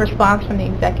awaiting a response from the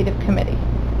executive committee.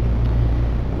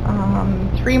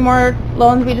 3 more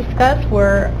loans we discussed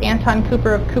were Anton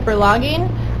Cooper of Cooper Logging.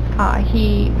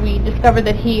 We discovered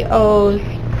that he owes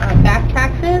back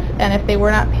taxes, and if they were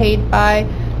not paid by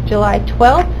July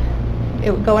 12th,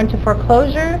 it would go into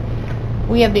foreclosure.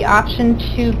 We have the option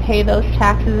to pay those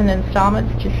taxes in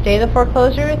installments to stay the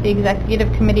foreclosure. The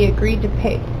executive committee agreed to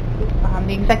pay.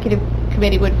 The executive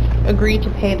committee would agree to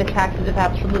pay the taxes if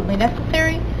absolutely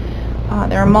necessary.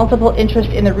 There are multiple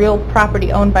interests in the real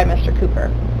property owned by Mr. Cooper.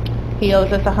 He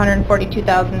owes us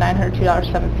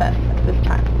 $142,902.07 at this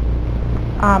time.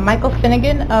 Michael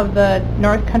Finnegan of the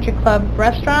North Country Club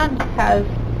restaurant has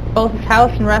both his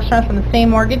house and restaurants on the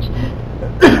same mortgage.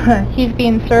 He's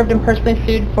being served and personally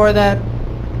sued for the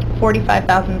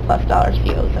 $45,000 plus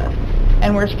he owes us.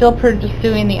 And we're still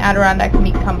pursuing the Adirondack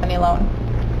Meat Company loan.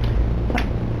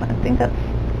 I think that's...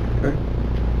 Okay.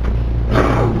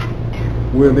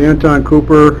 With Anton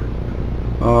Cooper,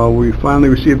 we finally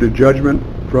received a judgment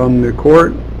from the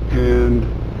court and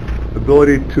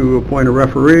ability to appoint a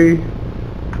referee.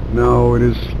 Now it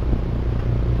is,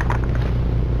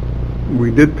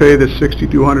 we did pay the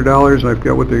 $6,200. I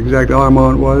forgot what the exact dollar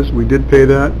amount was. We did pay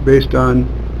that based on,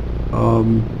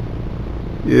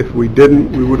 if we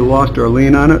didn't, we would have lost our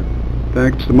lien on it.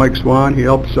 Thanks to Mike Swan, he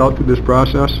helped us out through this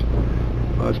process.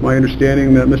 It's my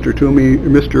understanding that Mr.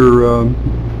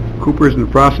 Cooper is in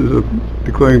the process of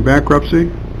declaring bankruptcy.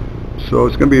 So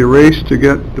it's going to be a race to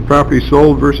get the property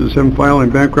sold versus him filing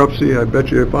bankruptcy. I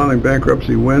bet you filing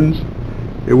bankruptcy wins,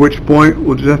 at which point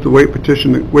we'll just have to wait to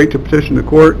petition the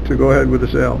court to go ahead with the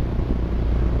sale.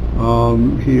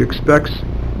 He expects,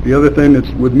 the other thing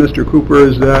that's with Mr. Cooper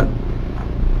is that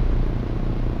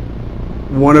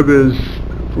one of his,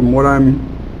 from what I'm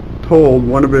told,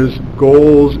 one of his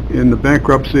goals in the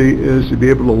bankruptcy is to be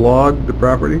able to log the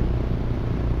property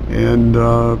and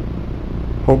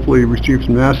hopefully receive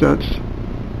some assets.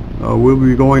 We'll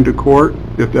be going to court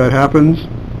if that happens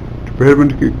to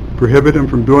prohibit him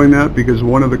from doing that, because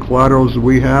one of the collaterals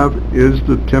we have is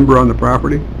the timber on the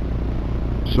property.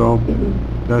 So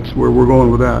that's where we're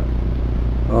going with that.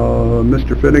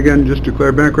 Mr. Finnegan just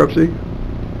declared bankruptcy.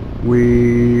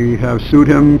 We have sued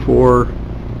him for,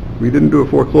 we didn't do a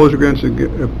foreclosure against,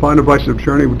 upon advice of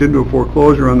attorney, we didn't do a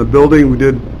foreclosure on the building, we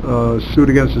did suit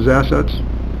against his assets.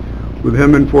 With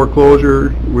him in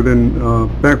foreclosure, within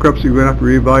bankruptcy, we're going to have to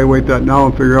reevaluate that now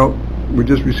and figure out, we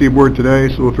just received word today,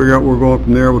 so we'll figure out where we're going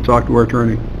from there. We'll talk to our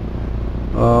attorney.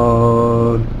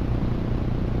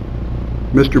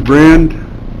 Mr. Brand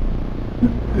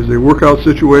is a workout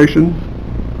situation.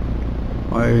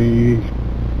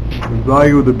 The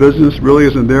value of the business really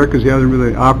isn't there because he hasn't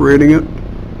really operating it.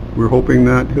 We're hoping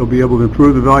that he'll be able to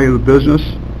improve the value of the business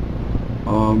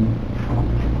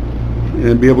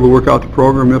and be able to work out the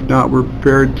program. If not, we're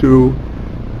prepared to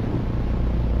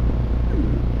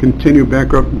continue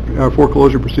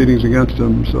foreclosure proceedings against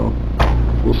him, so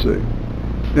we'll see.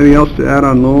 Anything else to add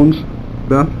on loans,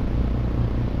 Beth?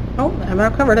 Oh, I've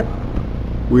not covered it.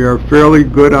 We are fairly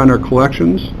good on our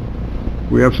collections.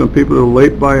 We have some people that are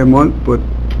late by a month, but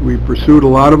we pursued a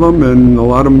lot of them, and a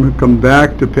lot of them have come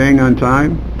back to paying on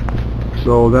time,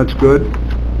 so that's good.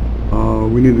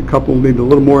 We need a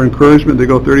little more encouragement. They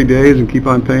go 30 days and keep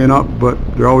on paying up, but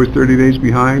they're always 30 days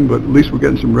behind, but at least we're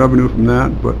getting some revenue from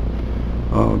that. But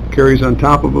Carrie's on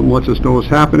top of them, lets us know what's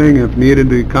happening, and if needed,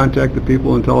 to contact the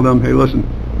people and tell them, hey, listen,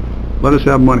 let us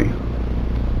have money.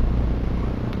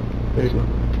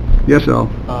 Yes, Al?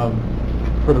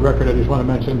 For the record, I just want to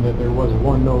mention that there was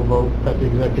one no vote at the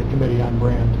executive committee on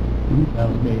Brand. That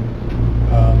was me.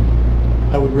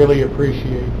 I would really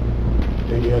appreciate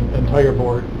the entire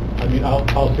board. I mean,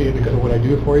 I'll see it because of what I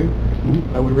do for you.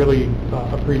 I would really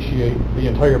appreciate the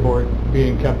entire board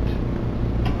being kept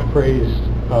appraised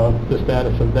of the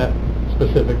status of that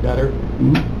specific debtor,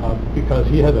 because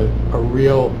he has a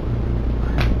real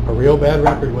bad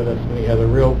record with us, and he has a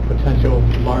real potential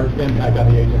large impact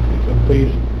on the agency. So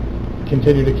please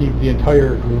continue to keep the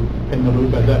entire group in the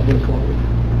loop as that moves forward.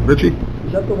 Richie?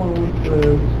 Is that the one with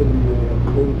the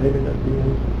balloon payment at the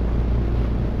end?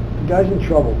 The guy's in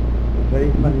trouble,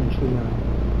 okay, financially now.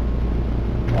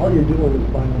 All you're doing is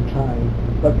buying him time,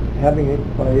 but having it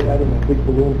by adding a big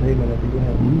balloon payment at the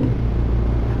end.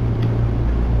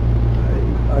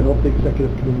 I hope the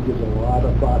executive committee gives a lot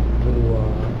of thought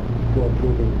to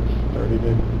approving this. Already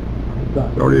did. It's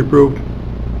done. It's already approved.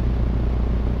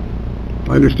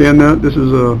 I understand that. This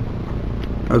is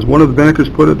as one of the bankers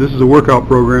put it, this is a workout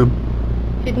program.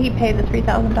 Did he pay the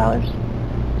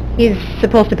 $3,000? He's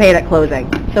supposed to pay it at closing,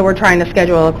 so we're trying to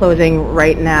schedule a closing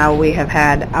right now. We have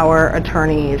had our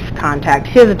attorneys contact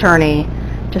his attorney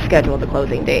to schedule the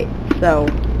closing date, so...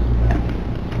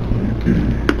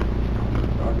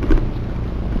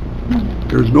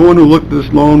 There's no one who looked at this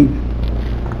loan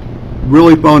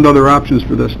really found other options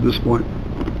for this at this point.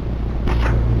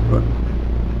 But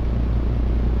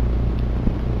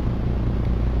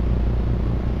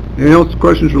anything else,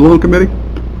 questions for the loan committee?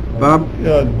 Bob?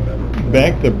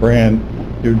 Back to Brand,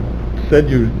 you said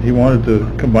he wanted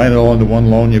to combine it all into one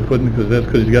loan. You couldn't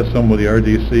because you got some with the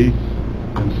RDC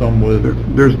and some with...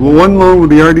 There's one loan with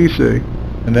the RDC.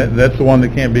 And that's the one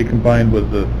that can't be combined with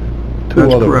the two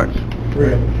That's other correct. ones.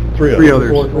 Three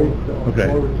others. Okay.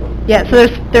 Yeah, so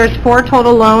there's 4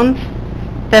 total loans.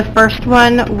 The first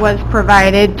one was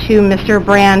provided to Mr.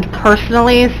 Brand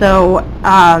personally, so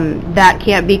that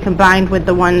can't be combined with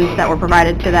the ones that were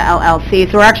provided to the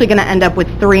LLC. So we're actually going to end up with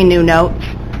 3 new notes.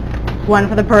 One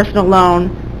for the personal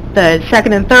loan. The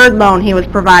second and third loan he was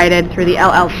provided through the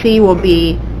LLC will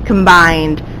be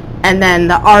combined, and then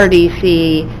the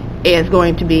RDC is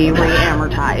going to be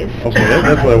re-amortized. Okay,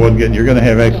 that's what I wasn't getting. You're going to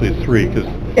have actually 3 because...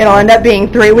 It'll end up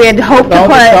being 3. We had hoped to It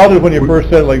sounded put... when you first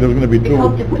said like there was going to be 2.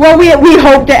 Well, we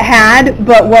hoped it had,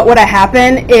 but what would have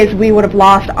happened is we would have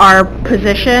lost our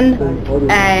position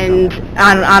and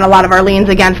on a lot of our liens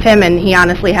against him, and he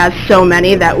honestly has so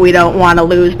many that we don't want to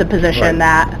lose the position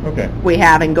that we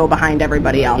have and go behind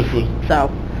everybody else.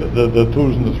 So The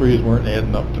 2s and the 3s weren't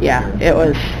adding up to yeah, it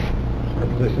was Our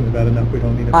position's bad enough, we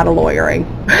don't need a lot of lawyering.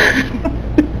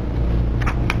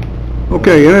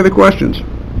 Okay, any other questions?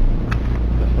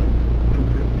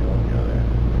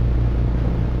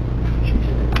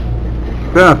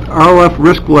 Beth, RLF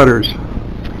risk letters.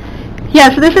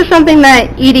 Yeah, so this is something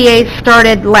that EDA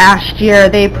started last year.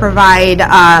 They provide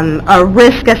a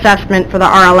risk assessment for the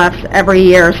RLFs every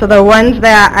year. So the ones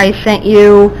that I sent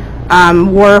you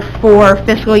were for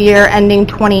fiscal year ending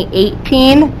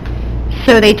 2018.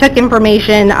 So they took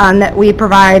information that we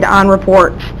provide on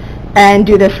reports and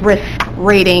do this risk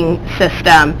rating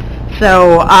system.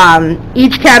 So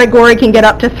each category can get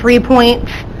up to 3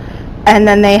 points, and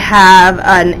then they have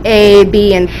an A,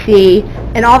 B, and C,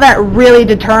 and all that really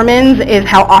determines is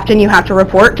how often you have to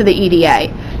report to the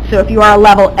EDA. So if you are a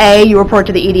level A, you report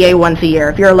to the EDA once a year.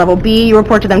 If you're a level B, you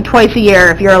report to them twice a year.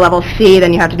 If you're a level C,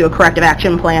 then you have to do a corrective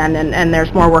action plan, and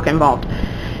there's more work involved.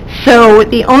 So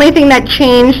the only thing that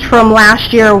changed from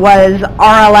last year was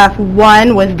RLF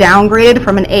 1 was downgraded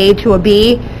from an A to a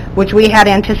B, which we had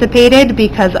anticipated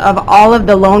because of all of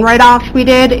the loan write-offs we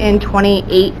did in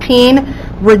 2018,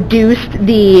 reduced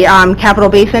the capital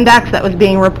base index that was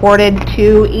being reported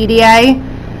to EDA.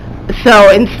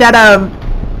 So instead of,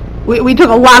 we took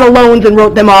a lot of loans and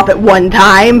wrote them off at one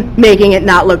time, making it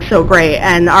not look so great.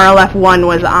 And RLF 1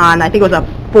 was on, I think it was a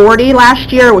 40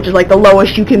 last year, which is like the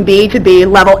lowest you can be to be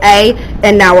level A,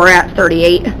 and now we're at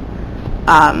 38.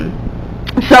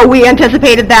 So we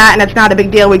anticipated that, and it's not a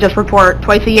big deal. We just report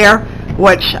twice a year,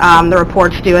 which the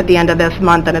reports due at the end of this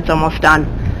month, and it's almost done.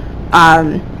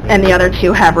 And the other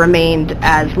two have remained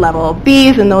as level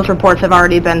Bs, and those reports have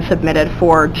already been submitted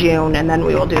for June, and then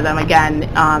we will do them again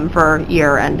for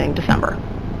year ending December.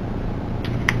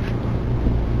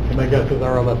 And my guess is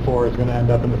RLF 4 is going to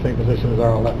end up in the same position as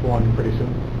RLF 1 pretty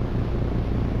soon.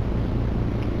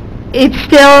 It's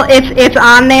still, it's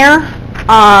on there.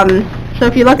 So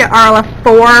if you look at RLF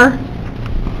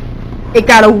 4, it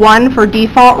got a 1 for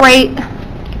default rate,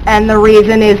 and the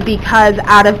reason is because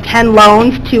out of 10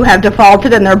 loans, 2 have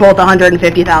defaulted, and they're both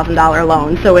 $150,000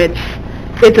 loans. So it's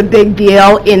a big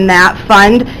deal in that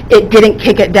fund. It didn't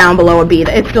kick it down below a B.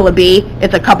 It's still a B.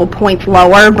 It's a couple points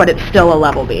lower, but it's still a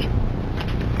level B.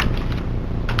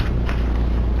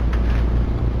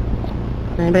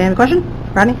 Anybody have a question?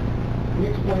 Rodney? Can you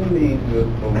explain the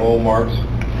low marks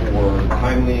for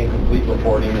timely and complete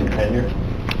reporting and tenure?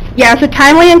 Yeah, so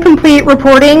timely and complete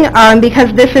reporting,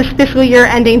 because this is fiscal year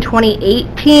ending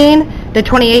 2018. The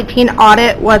 2018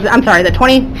 audit was, I'm sorry, the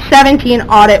 2017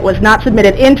 audit was not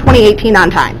submitted in 2018 on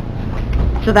time.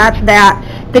 So that's that.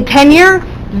 The tenure,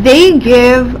 they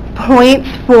give points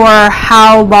for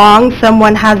how long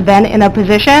someone has been in a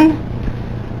position.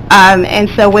 And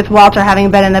so with Walter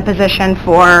having been in the position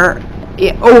for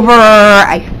over,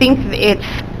 I think it's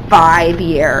 5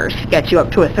 years, gets you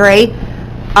up to a 3.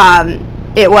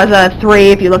 It was a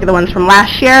 3 if you look at the ones from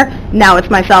last year. Now it's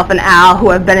myself and Al who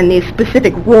have been in these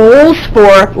specific roles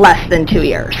for less than 2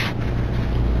 years.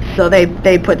 So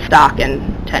they put stock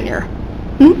in tenure.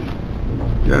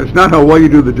 Yeah, it's not how well you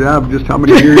do the job, just how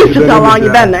many years you've been in the job. Just how long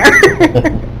you've been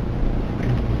there.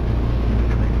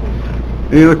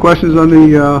 Any other questions on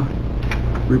the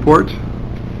reports?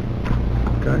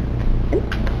 Okay.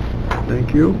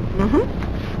 Thank you.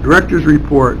 Director's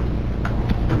report.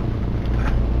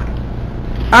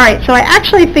 All right, so I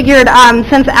actually figured,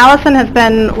 since Allison has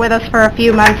been with us for a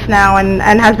few months now and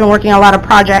has been working on a lot of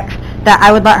projects, that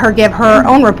I would let her give her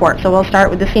own report. So we'll start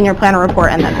with the senior planner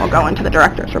report, and then we'll go into the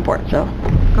director's report. So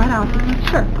go ahead, Allison.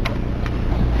 Sure.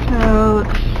 So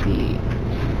let's see.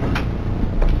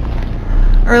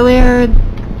 Earlier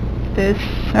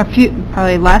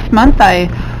probably last month, I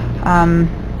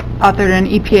authored an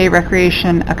EPA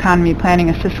Recreation Economy Planning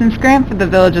Assistance Grant for the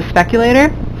Village of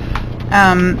Speculator.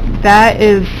 That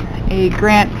is a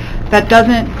grant that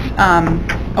doesn't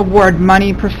award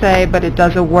money per se, but it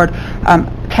does award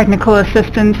technical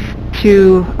assistance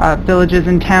to villages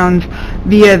and towns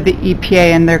via the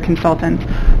EPA and their consultants.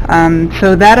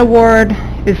 So that award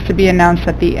is to be announced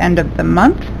at the end of the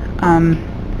month.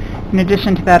 In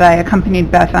addition to that, I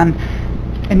accompanied Beth on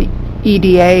an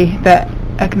EDA, the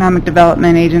Economic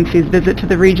Development Agency's visit to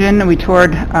the region. We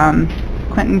toured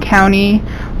Clinton County,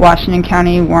 Washington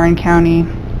County, Warren County,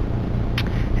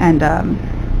 and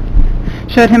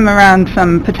showed him around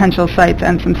some potential sites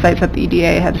and some sites that the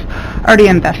EDA had already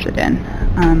invested in.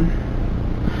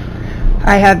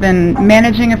 I have been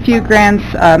managing a few grants,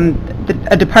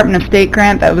 a Department of State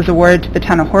grant that was awarded to the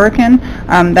town of Horicon.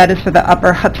 That is for the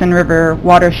Upper Hudson River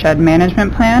Watershed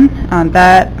Management Plan.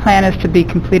 That plan is to be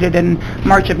completed in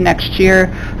March of next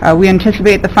year. We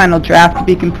anticipate the final draft to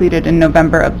be completed in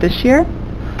November of this year.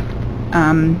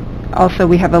 Also,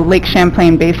 we have a Lake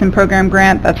Champlain Basin Program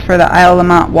grant. That's for the Isle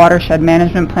Lamont Watershed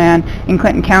Management Plan in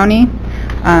Clinton County.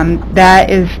 That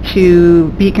is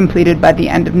to be completed by the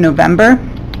end of November.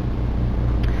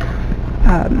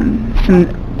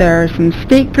 There are some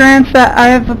state grants that I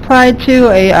have applied to.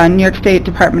 A New York State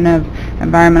Department of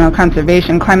Environmental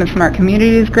Conservation Climate Smart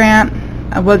Communities grant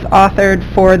was authored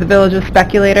for the Village of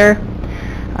Speculator.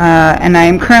 And I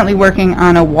am currently working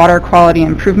on a Water Quality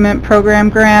Improvement Program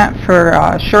grant for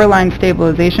a shoreline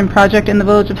stabilization project in the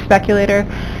Village of Speculator,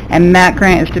 and that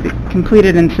grant is to be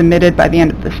completed and submitted by the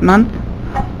end of this month.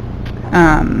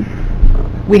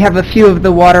 We have a few of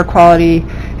the Water Quality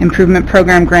Improvement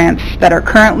Program grants that are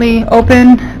currently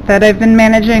open that I've been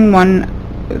managing. One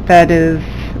that is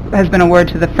has been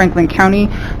awarded to the Franklin County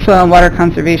Soil and Water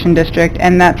Conservation District,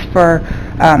 and that's for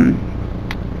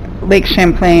Lake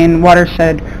Champlain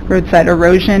watershed roadside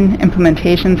erosion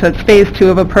implementation. So it's phase 2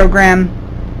 of a program.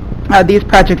 These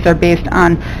projects are based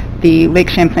on the Lake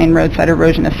Champlain roadside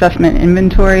erosion assessment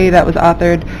inventory that was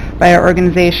authored by our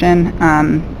organization.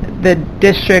 The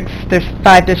districts, there's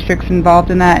 5 districts involved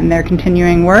in that, and they're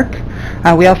continuing work.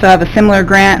 We also have a similar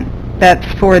grant that's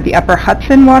for the Upper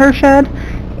Hudson watershed,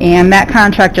 and that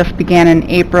contract just began in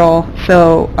April,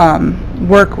 so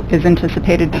work is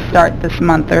anticipated to start this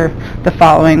month or the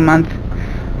following month.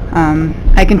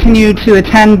 I continue to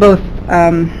attend both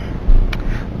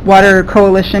Water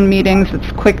Coalition meetings. It's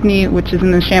QuickNeat, which is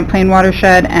in the Champlain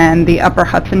watershed, and the Upper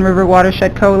Hudson River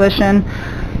Watershed Coalition,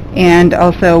 and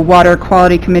also Water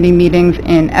Quality Committee meetings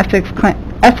in Essex,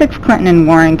 Clinton, and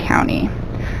Warren County.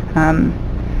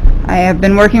 I have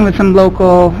been working with some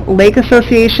local lake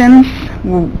associations.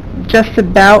 We'll just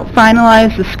about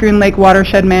finalized the Scroon Lake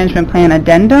Watershed Management Plan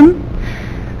Addendum.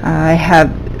 I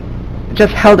have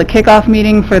just held a kickoff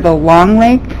meeting for the Long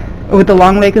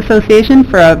Lake Association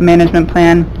for a management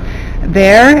plan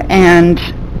there, and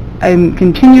I'm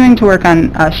continuing to work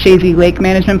on a Shazy Lake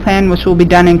Management Plan, which will be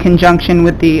done in conjunction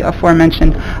with the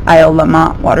aforementioned Isle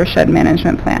Lamont Watershed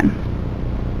Management Plan.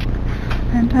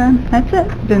 And that's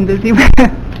it. Been busy with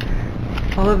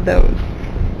all of those.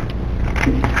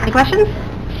 Any questions?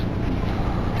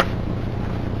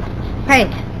 Right.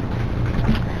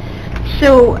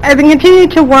 So I've been continuing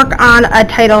to work on a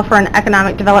title for an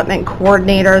economic development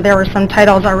coordinator. There were some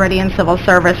titles already in civil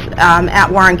service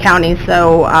at Warren County,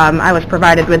 so I was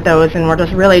provided with those, and we're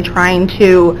just really trying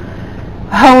to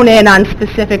hone in on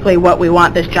specifically what we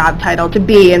want this job title to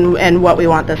be and what we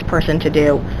want this person to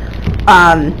do.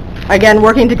 Again,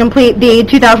 working to complete the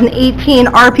 2018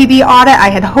 RPB audit. I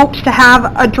had hoped to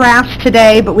have a draft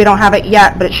today, but we don't have it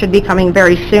yet, but it should be coming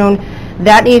very soon.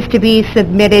 That needs to be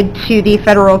submitted to the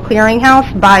Federal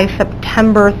Clearinghouse by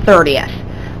September 30th.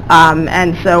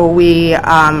 And so we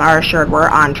are assured we're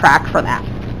on track for that.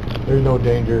 There's no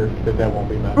danger that that won't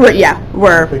be met.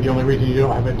 I think the only reason you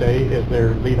don't have it today is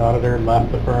their lead auditor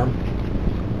left the firm.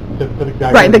 The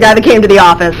guy the guy that came to the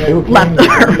office who left the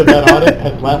firm. to that audit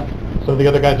has left, so the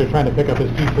other guys are trying to pick up his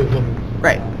pieces,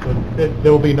 and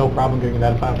there will be no problem getting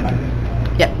that file time.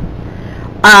 Yep.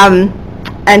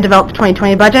 And develop the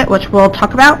 2020 budget, which we'll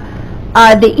talk about.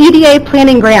 The EDA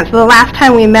planning grant, so the last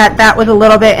time we met, that was a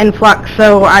little bit in flux,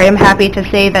 so I am happy to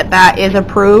say that that is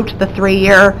approved. The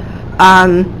 3-year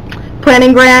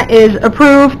planning grant is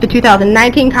approved. The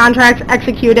 2019 contract's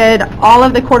executed. All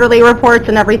of the quarterly reports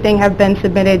and everything have been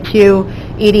submitted to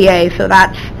EDA, so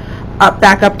that's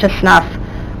back up to snuff.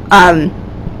 I've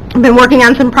been working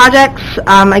on some projects.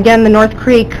 Again, the North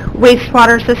Creek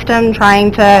wastewater system,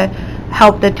 trying to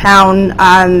help the town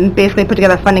basically put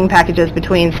together funding packages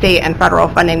between state and federal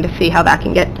funding to see how that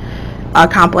can get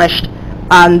accomplished.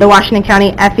 The Washington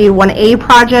County FE1A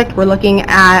project, we're looking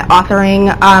at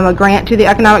authoring a grant to the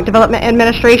Economic Development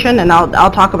Administration, and I'll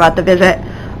talk about the visit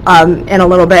in a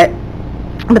little bit,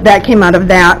 but that came out of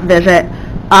that visit.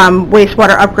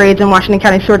 Wastewater upgrades in Washington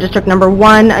County Sewer District number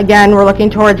 1, again, we're looking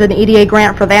towards an EDA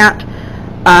grant for that.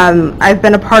 I've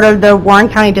been a part of the Warren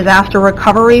County Disaster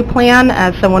Recovery Plan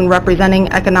as someone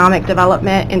representing economic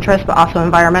development interests, but also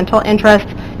environmental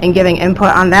interests, and giving input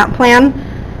on that plan.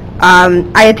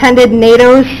 I attended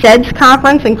NATO's SEDS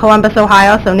conference in Columbus,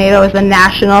 Ohio. So NATO is the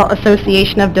National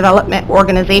Association of Development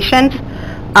Organizations.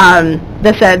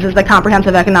 The SEDS is the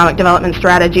Comprehensive Economic Development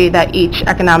Strategy that each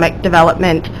economic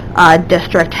development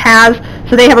district has.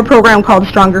 So they have a program called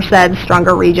Stronger SEDS,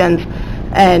 Stronger Regions.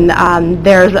 And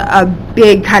there's a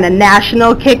big kind of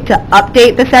national kick to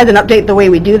update the SEDS and update the way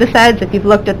we do the SEDS. If you've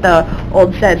looked at the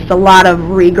old SEDS, it's a lot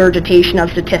of regurgitation of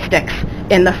statistics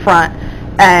in the front.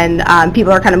 And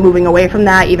people are kind of moving away from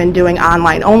that, even doing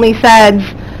online-only SEDS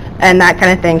and that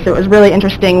kind of thing. So it was really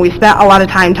interesting. We spent a lot of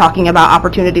time talking about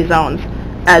opportunity zones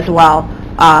as well.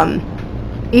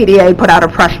 EDA put out a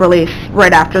press release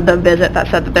right after the visit that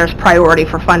said that there's priority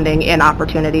for funding in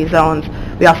opportunity zones.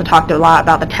 We also talked a lot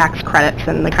about the tax credits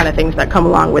and the kind of things that come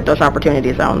along with those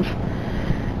opportunity zones.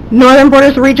 Northern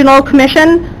Borders Regional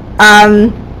Commission,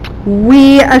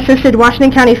 we assisted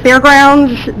Washington County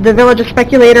Fairgrounds, the Village of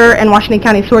Speculator, and Washington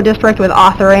County Sewer District with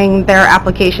authoring their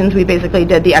applications. We basically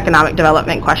did the economic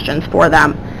development questions for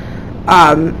them.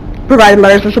 Provided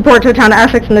letters of support to the town of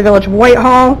Essex and the Village of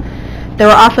Whitehall. There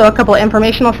were also a couple of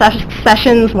informational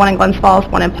sessions, one in Glens Falls,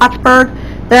 one in Plattsburgh,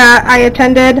 that I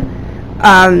attended.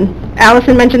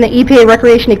 Allison mentioned the EPA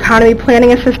Recreation Economy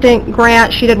Planning Assistant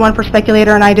Grant. She did one for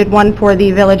Speculator, and I did one for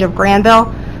the Village of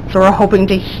Granville. So we're hoping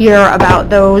to hear about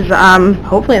those,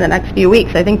 hopefully in the next few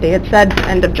weeks. I think they had said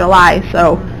end of July,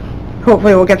 so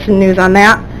hopefully we'll get some news on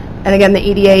that. And again, the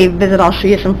EDA visit, I'll show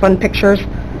you some fun pictures.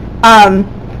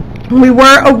 We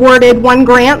were awarded one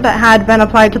grant that had been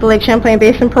applied to the Lake Champlain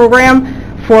Basin Program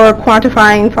for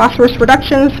quantifying phosphorus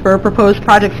reductions for proposed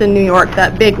projects in New York,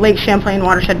 that big Lake Champlain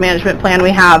watershed management plan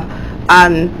we have.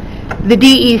 The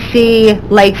DEC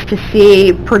likes to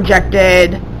see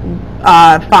projected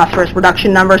phosphorus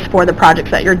reduction numbers for the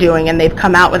projects that you're doing, and they've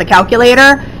come out with a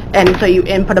calculator, and so you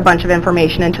input a bunch of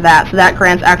information into that. So that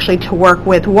grant's actually to work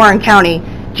with Warren County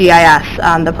GIS,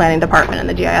 the planning department and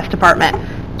the GIS department,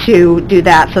 to do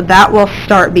that. So that will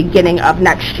start beginning of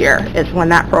next year is when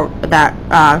that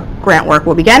grant work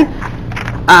will begin.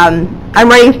 I'm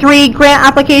writing 3 grant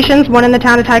applications, one in the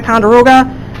town of Ticonderoga,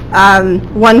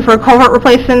 one for culvert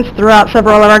replacements throughout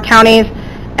several of our counties,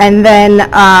 and then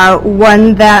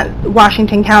one that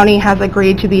Washington County has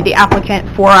agreed to be the applicant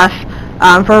for us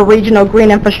for a regional green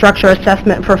infrastructure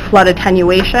assessment for flood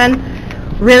attenuation.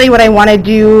 Really what I want to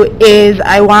do is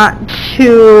I want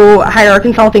to hire a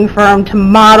consulting firm to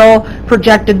model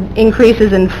projected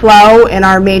increases in flow in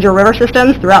our major river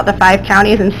systems throughout the 5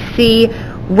 counties and see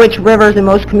which rivers and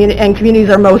communities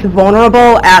are most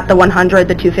vulnerable at the 100,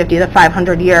 the 250, the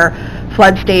 500-year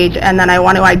flood stage. And then I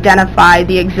want to identify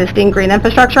the existing green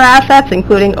infrastructure assets,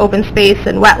 including open space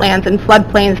and wetlands and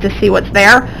floodplains, to see what's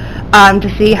there,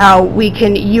 to see how we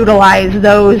can utilize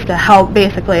those to help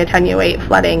basically attenuate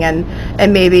flooding and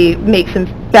maybe make some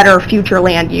better future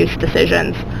land use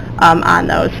decisions on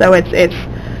those. So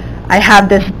I have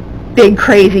this big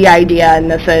crazy idea,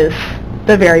 and this is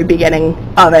the very beginning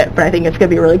of it, but I think it's going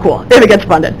to be really cool if it gets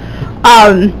funded.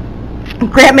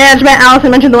 Grant management,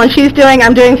 Allison mentioned the one she's doing.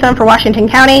 I'm doing some for Washington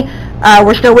County.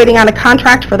 We're still waiting on a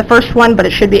contract for the first one, but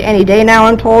it should be any day now,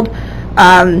 I'm told.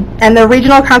 And the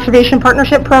Regional Conservation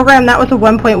Partnership Program, that was a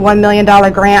 $1.1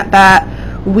 million grant that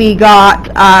we got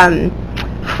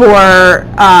for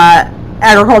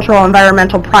agricultural and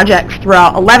environmental projects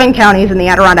throughout 11 counties in the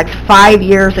Adirondacks 5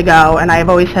 years ago, and I've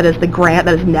always said it's the grant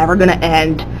that is never going to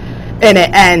end, and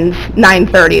it ends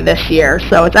 9/30 this year.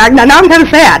 So it's now I'm kind of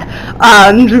sad.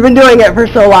 We've been doing it for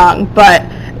so long, but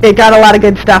it got a lot of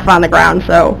good stuff on the ground,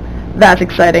 so that's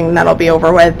exciting, and that'll be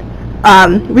over with.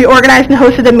 We organized and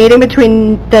hosted a meeting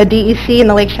between the DEC and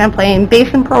the Lake Champlain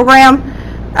Basin Program.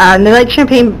 The Lake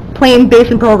Champlain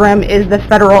Basin Program is the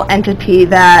federal entity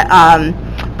that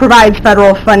provides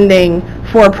federal funding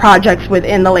for projects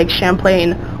within the Lake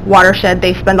Champlain watershed.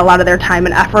 They spend a lot of their time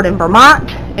and effort in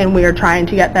Vermont, and we are trying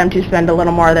to get them to spend a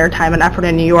little more of their time and effort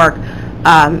in New York.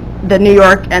 The New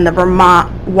York and the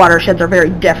Vermont watersheds are very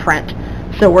different,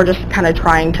 so we're just kind of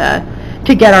trying to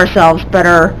get ourselves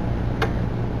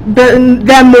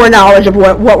them more knowledge of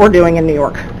what we're doing in New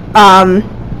York.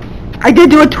 I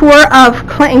did do a tour of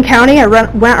Clinton County. I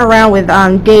went around with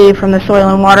Dave from the Soil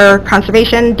and Water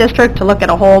Conservation District to look at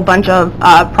a whole bunch of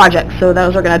projects. So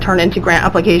those are going to turn into grant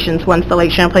applications once the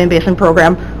Lake Champlain Basin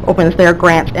Program opens their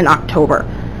grants in October.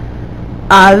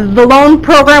 The loan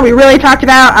program we really talked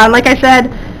about. Like I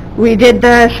said, we did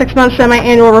the 6-month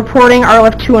semi-annual reporting.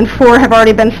 RLF 2 and 4 have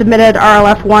already been submitted.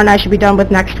 RLF 1 I should be done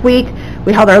with next week.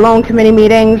 We held our loan committee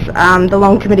meetings. The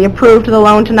loan committee approved the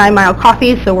loan to 9 Mile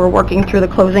Coffee, so we're working through the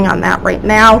closing on that right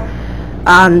now.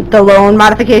 The loan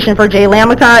modification for Jay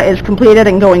Lamica is completed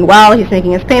and going well. He's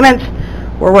making his payments.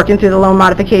 We're working through the loan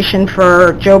modification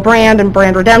for Joe Brand and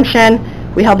Brand Redemption.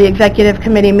 We held the executive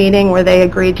committee meeting where they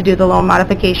agreed to do the loan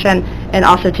modification and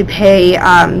also to pay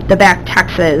the back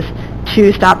taxes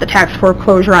to stop the tax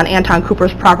foreclosure on Anton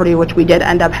Cooper's property, which we did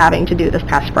end up having to do this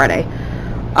past Friday.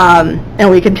 And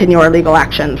we continue our legal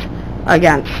actions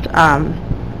against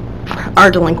our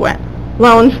delinquent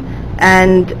loans.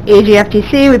 And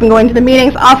AGFTC, we've been going to the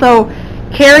meetings. Also,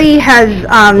 Carrie has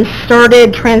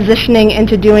started transitioning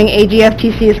into doing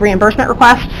AGFTC's reimbursement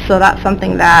requests, so that's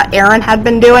something that Aaron had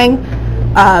been doing.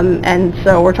 And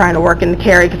so we're trying to work in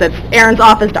Carrie, because it's Aaron's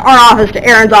office to our office to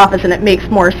Aaron's office, and it makes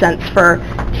more sense for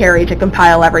Carrie to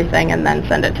compile everything and then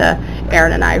send it to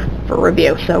Aaron and I for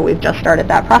review. So we've just started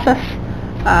that process.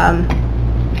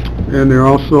 And they're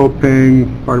also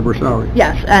paying part of her salary.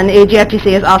 Yes, and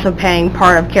AGFTC is also paying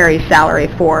part of Carrie's salary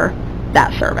for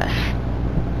that service.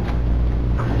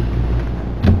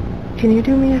 Can you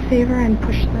do me a favor and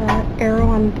push the arrow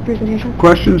on the presentation?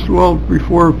 Questions? Well,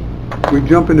 before we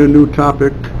jump into a new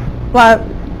topic, Well,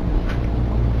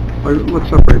 let's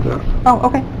separate that. oh,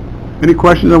 okay. Any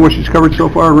questions on what she's covered so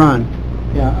far, Ron?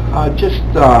 Yeah,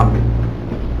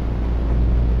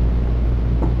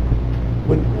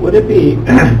 would it be,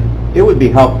 it would be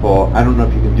helpful, I don't know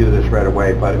if you can do this right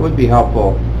away, but it would be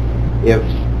helpful if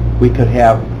we could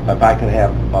have if I could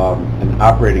have an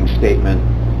operating statement.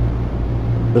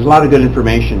 There's a lot of good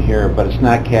information here, but it's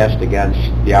not cast against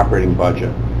the operating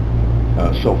budget.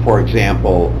 So, for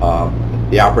example,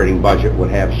 the operating budget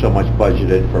would have so much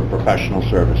budgeted for professional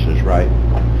services, right?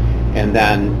 And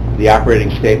then the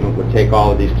operating statement would take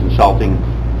all of these consulting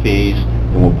fees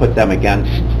and we'll put them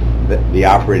against the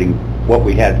operating, what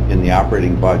we had in the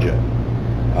operating budget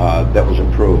that was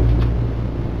approved.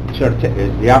 So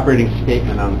the operating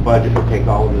statement on the budget would take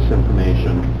all of this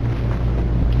information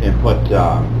and put,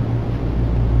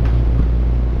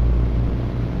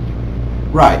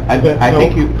 right, I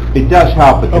think it does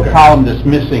help, but the column that's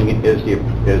missing it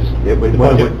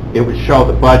would show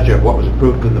the budget, what was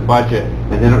approved in the budget,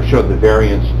 and then it would show the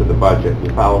variance to the budget.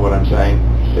 You follow what I'm saying?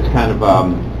 It's kind of,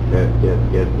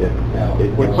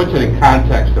 it puts it in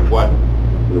context of what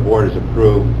the board has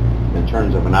approved in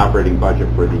terms of an operating budget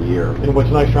for the year. And what's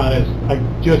nice, Ron, is I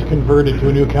just converted to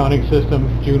a new accounting system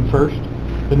June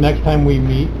 1st. The next time we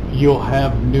meet, you'll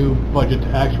have new budget to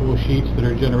actual sheets that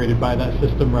are generated by that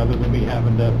system rather than me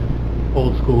having to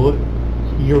old school it.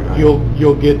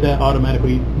 You'll get that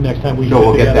automatically next time we So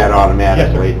we'll get that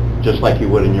automatically, yes, just like you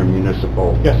would in your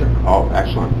municipal. Yes, sir. Oh,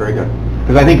 excellent, very good.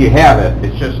 Because I think you have it,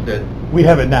 it's just that... We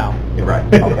have it now. You're right,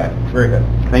 okay, very good.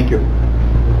 Thank you.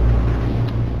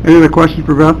 Any other questions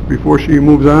for Beth before she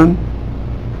moves on?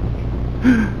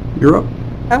 You're up.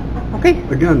 Oh, okay.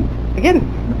 Again. Again.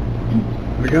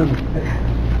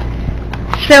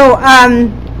 So,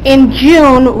 in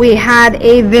June, we had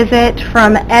a visit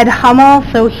from Ed Hummel.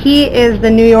 So he is the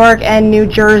New York and New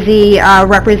Jersey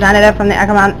representative from the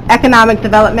Economic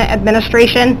Development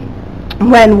Administration.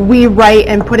 When we write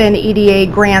and put in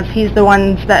EDA grants, he's the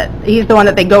one that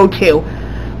they go to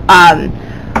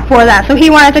for that. So he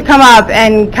wanted to come up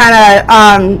and kind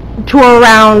of tour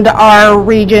around our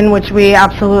region, which we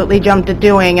absolutely jumped at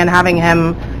doing, and having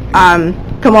him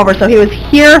come over. So he was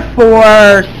here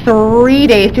for 3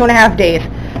 days, 2.5 days.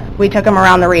 We took him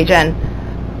around the region.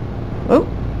 Ooh.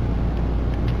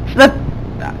 So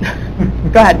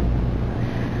go ahead.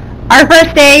 Our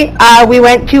first day, we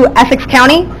went to Essex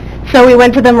County. So we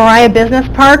went to the Mariah Business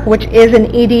Park, which is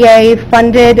an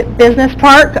EDA-funded business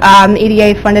park.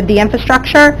 EDA funded the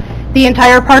infrastructure. The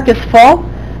entire park is full.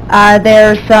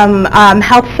 There's some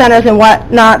health centers and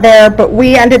whatnot there, but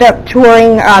we ended up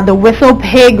touring the Whistle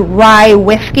Pig Rye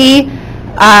Whiskey.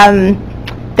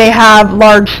 They have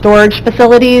large storage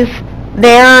facilities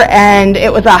there, and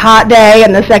it was a hot day,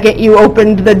 and the second you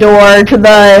opened the door to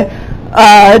the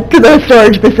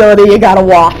storage facility, you got a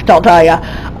waft, I'll tell you.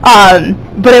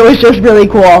 But it was just really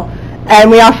cool.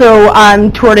 And we also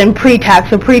toured in Pretec.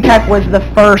 So Pretec was the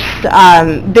first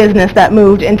business that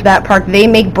moved into that park. They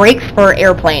make brakes for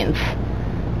airplanes.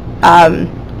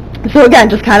 So again,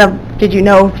 just kind of, did you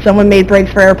know someone made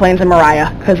brakes for airplanes in Mariah?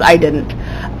 Because I didn't.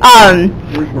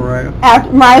 where's Mariah?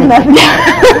 Mariah's in Essex.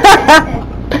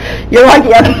 You're lucky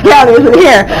Essex County isn't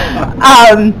here.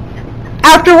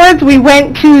 Afterwards, we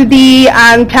went to the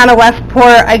town of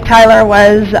Westport. Ike Tyler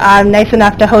was nice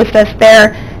enough to host us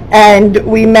there, and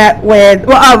we met with,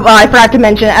 I forgot to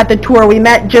mention, at the tour, we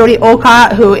met Jody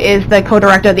Olcott, who is the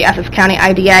co-director of the Essex County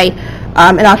IDA,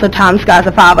 and also Tom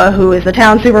Scazafava, who is the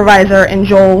town supervisor, and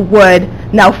Joel Wood,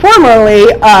 now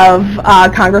formerly of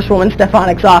Congresswoman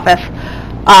Stefanik's office.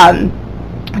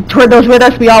 Toured those with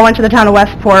us. We all went to the town of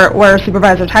Westport, where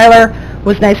Supervisor Tyler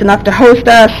was nice enough to host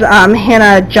us.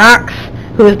 Hannah Jocks,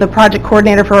 who is the project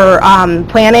coordinator for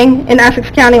planning in Essex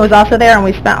County, was also there, and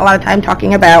we spent a lot of time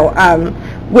talking about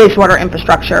wastewater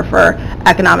infrastructure for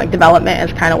economic development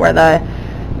is kind of where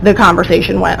the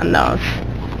conversation went on those.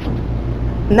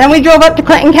 And then we drove up to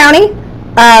Clinton County.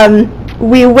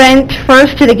 We went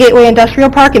first to the Gateway Industrial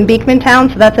Park in Beekmantown,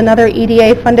 so that's another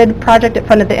EDA-funded project that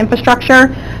funded the infrastructure.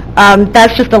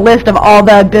 That's just a list of all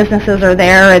the businesses are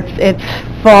there. It's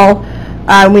full.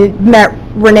 We met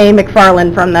Renee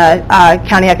McFarland from the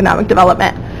County Economic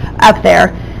Development up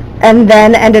there. And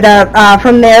then ended up,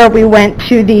 from there we went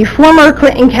to the former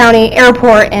Clinton County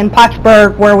Airport in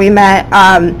Plattsburgh, where we met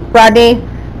Rodney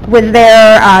was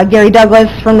there, Gary Douglas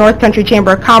from North Country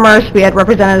Chamber of Commerce. We had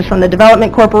representatives from the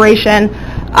Development Corporation.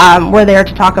 We're there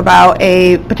to talk about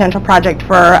a potential project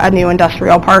for a new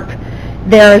industrial park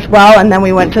there as well. And then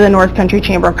we went to the North Country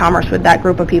Chamber of Commerce with that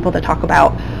group of people to talk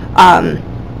about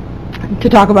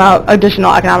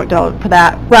additional economic development for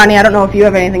that. Ronnie, I don't know if you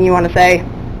have anything you want to say.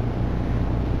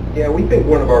 Yeah, we think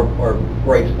one of our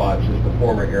bright spots is the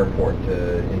former airport.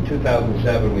 In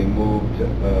 2007, we moved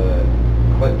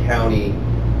Clinton County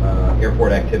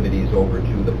airport activities over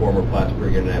to the former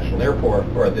Plattsburgh International Airport,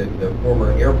 or the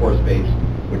former Air Force Base,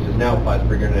 which is now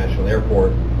Plattsburgh International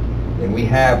Airport. And we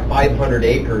have 500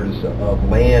 acres of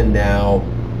land now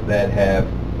that have,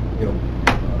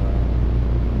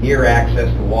 near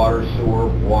access to water, sewer,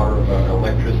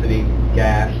 electricity,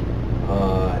 gas,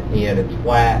 and it's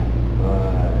flat.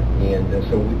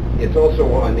 It's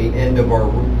also on the end of our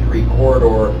Route 3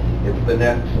 corridor. It's the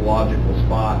next logical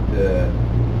spot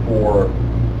for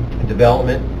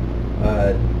development.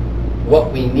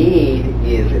 What we need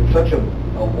is, it's such a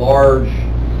large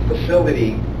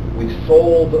facility, we've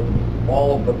sold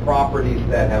all of the properties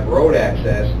that have road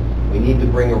access. We need to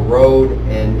bring a road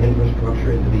and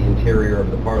infrastructure into the interior of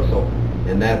the parcel,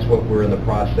 and that's what we're in the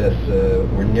process.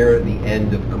 We're near the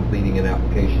end of completing an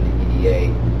application to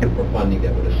EDA for funding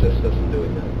that would assist us in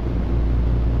doing that.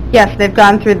 Yes, they've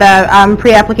gone through the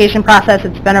pre-application process,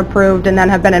 it's been approved, and then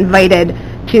have been invited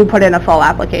to put in a full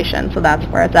application, so that's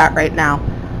where it's at right now.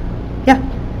 Yeah?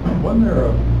 Wasn't there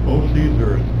a BOCES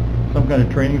or some kind of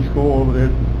training school over there?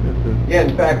 Yeah,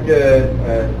 in fact,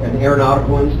 an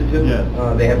aeronautical institute. Yes.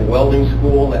 They have a welding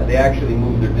school. They actually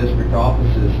moved their district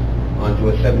offices onto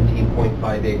a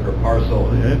 17.5-acre parcel.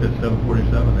 Well, they had that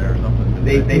 747 there or something.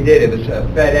 They did. It was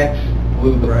FedEx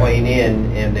flew the plane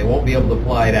in, and they won't be able to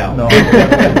fly it out. No.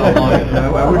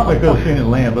 I wish I could have seen it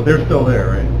land, but they're still there,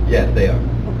 right? Yes, they are.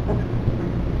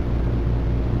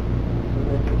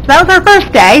 So that was our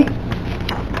first day.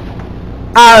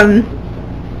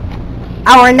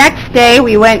 Our next day,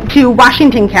 we went to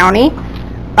Washington County.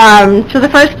 So the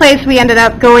first place we ended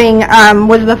up going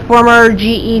was the former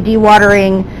GE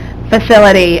dewatering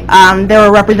facility. There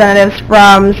were representatives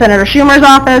from Senator Schumer's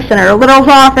office, Senator Little's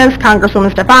office, Congresswoman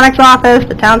Stefanik's office,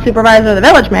 the town supervisor, the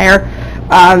village mayor,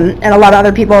 and a lot of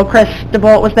other people. Chris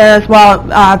DeVolt was there as well,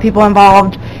 people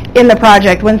involved in the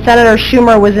project. When Senator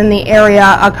Schumer was in the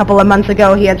area a couple of months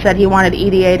ago, he had said he wanted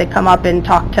EDA to come up and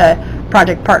talk to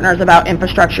project partners about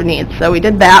infrastructure needs. So we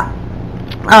did that.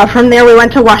 From there we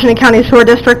went to Washington County Sewer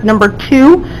District number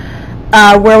 2,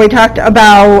 where we talked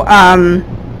about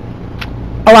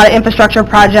a lot of infrastructure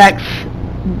projects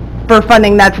for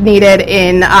funding that's needed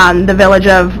in the village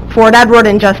of Fort Edward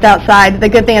and just outside. The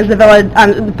good thing is the village,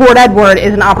 Fort Edward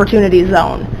is an opportunity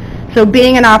zone. So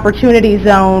being an opportunity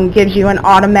zone gives you an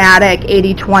automatic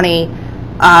 80-20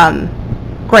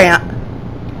 grant.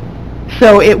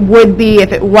 So it would be,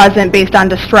 if it wasn't based on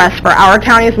distress for our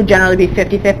counties, would generally be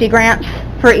 50-50 grants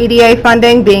for EDA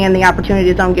funding. Being in the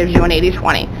opportunity zone gives you an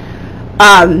 80-20.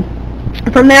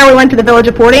 From there we went to the village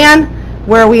of Port Anne,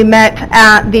 where we met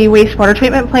at the wastewater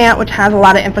treatment plant, which has a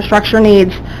lot of infrastructure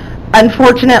needs.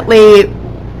 Unfortunately,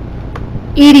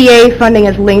 EDA funding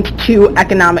is linked to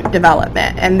economic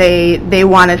development, and they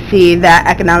want to see that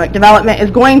economic development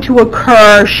is going to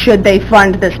occur should they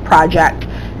fund this project.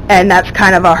 And that's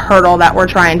kind of a hurdle that we're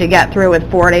trying to get through with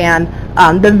Fort Anne.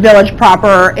 The village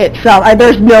proper itself,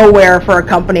 there's nowhere for a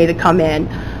company to come in,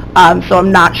 so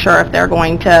I'm not sure if they're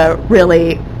going to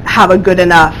really have a good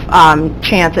enough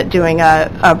chance at doing a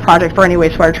project for any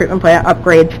wastewater treatment plant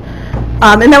upgrades.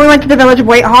 And then we went to the village of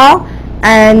Whitehall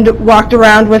and walked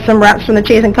around with some reps from the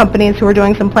Chazen companies who were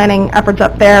doing some planning efforts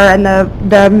up there, and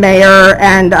the mayor,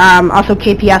 and also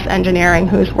KPS Engineering,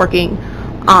 who's working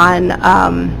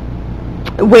on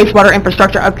wastewater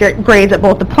infrastructure upgrades at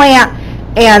both the plant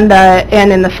and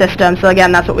in the system. So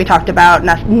again, that's what we talked about,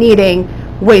 needing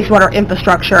wastewater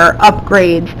infrastructure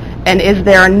upgrades, and is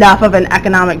there enough of an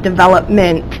economic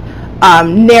development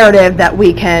narrative that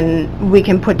we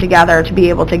can put together to be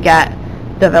able to get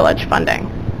the village funding.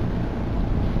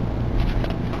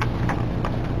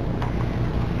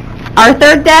 Our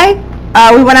third day,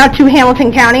 we went out to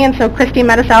Hamilton County, and so Christy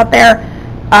met us out there.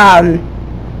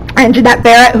 And Jeanette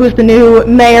Barrett, who's the new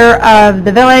mayor of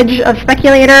the village of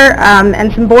Speculator,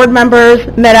 and some board members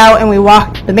met out, and we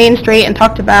walked the main street and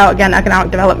talked about, again,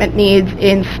 economic development needs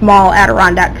in small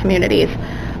Adirondack communities.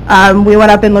 We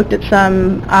went up and looked at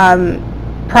some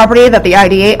property that the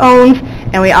IDA owns,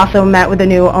 and we also met with the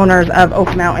new owners of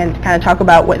Oak Mountain to kind of talk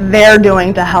about what they're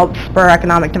doing to help spur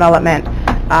economic development.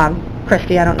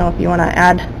 Christy, I don't know if you want to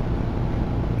add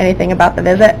anything about the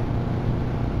visit?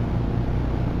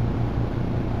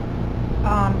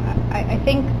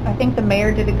 I think the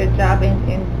mayor did a good job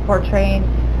in portraying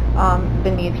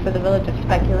the needs for the village of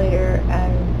Speculator,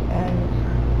 and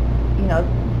you know,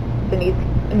 the needs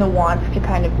and the wants to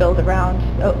kind of build around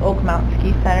Oak Mountain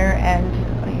Ski Center, and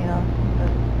you know,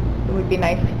 it would be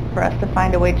nice for us to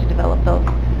find a way to develop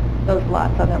those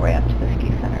lots on their way up to the ski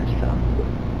center. So.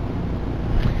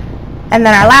 And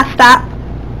then our last stop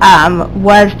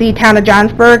was the town of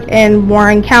Johnsburg in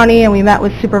Warren County, and we met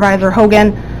with Supervisor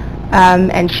Hogan.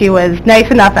 And she was nice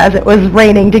enough, as it was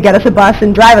raining, to get us a bus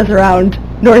and drive us around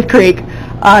North Creek,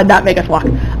 not make us walk.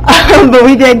 But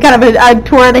we did kind of a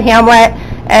tour of the hamlet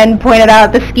and pointed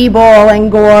out the ski bowl and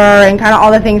Gore and kind of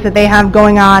all the things that they have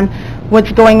going on.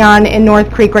 What's going on in North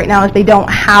Creek right now is they don't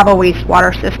have a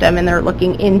wastewater system, and they're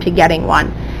looking into getting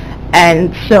one.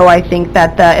 And so I think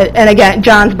that and again,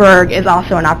 Johnsburg is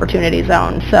also an opportunity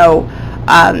zone. So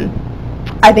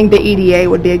I think the EDA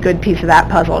would be a good piece of that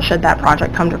puzzle should that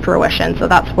project come to fruition. So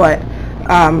that's what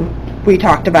we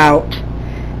talked about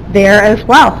there as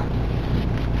well.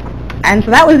 And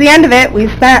so that was the end of it.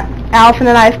 Allison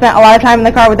and I spent a lot of time in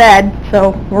the car with Ed,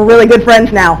 so we're really good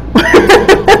friends now.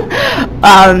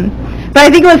 But I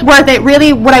think it was worth it.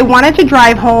 Really, what I wanted to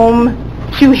drive home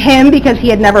to him, because he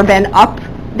had never been up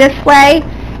this way,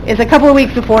 is a couple of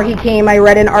weeks before he came, I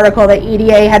read an article that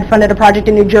EDA had funded a project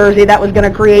in New Jersey that was going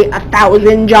to create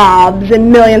 1,000 jobs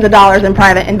and millions of dollars in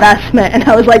private investment. And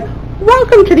I was like,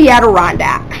 welcome to the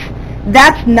Adirondacks.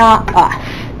 That's not us.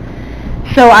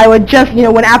 So I would just,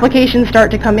 when applications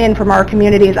start to come in from our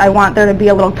communities, I want there to be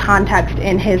a little context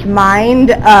in his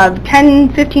mind of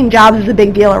 10, 15 jobs is a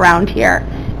big deal around here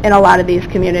in a lot of these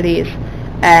communities.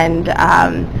 And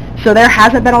so there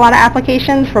hasn't been a lot of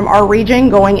applications from our region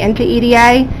going into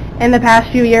EDA in the past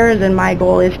few years, and my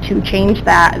goal is to change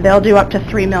that. They'll do up to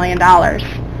 $3 million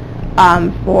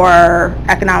for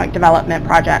economic development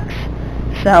projects.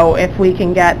 So if we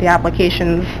can get the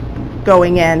applications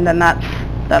going in, then that's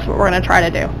what we're going to try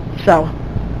to do. So,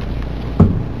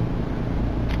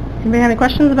 anybody have any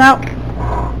questions about?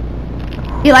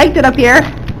 He liked it up here.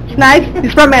 It's nice.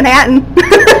 He's from Manhattan.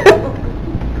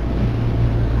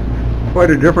 Quite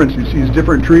a difference. He sees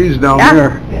different trees down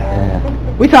there.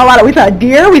 Yeah. We saw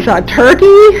deer, we saw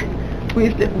turkey.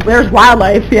 There's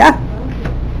wildlife, yeah.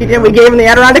 We gave him the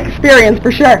Adirondack experience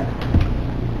for sure.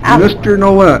 Mr.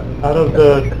 Nolet.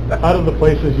 Out of the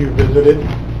places you visited,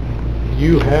 do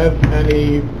you have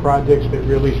any projects that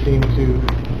really seem to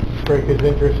strike his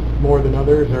interest more than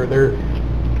others? Are there,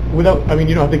 you don't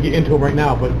have to get into them right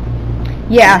now, but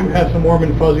yeah, do you have some warm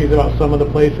and fuzzies about some of the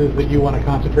places that you want to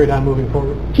concentrate on moving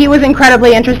forward? He was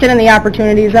incredibly interested in the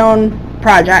Opportunity Zone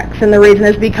projects, and the reason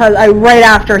is because right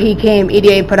after he came,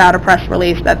 EDA put out a press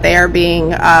release that they are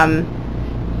being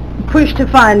pushed to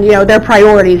fund, their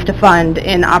priorities to fund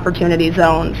in Opportunity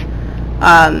Zones.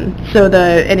 So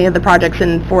any of the projects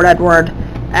in Fort Edward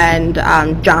and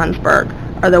Johnsburg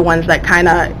are the ones that kind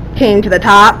of came to the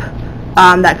top.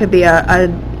 That could be a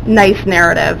nice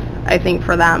narrative, I think,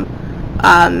 for them.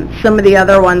 Some of the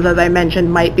other ones, as I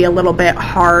mentioned, might be a little bit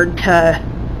hard to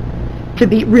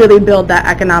really build that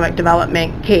economic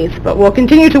development case. But we'll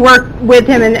continue to work with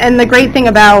him. And the great thing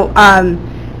about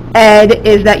Ed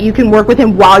is that you can work with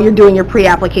him while you're doing your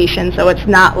pre-application. So it's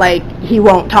not like he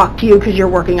won't talk to you because you're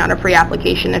working on a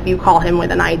pre-application. If you call him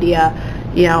with an idea,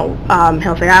 he'll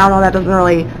say, I don't know if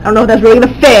that's really going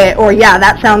to fit, or yeah,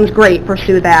 that sounds great,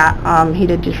 pursue that. He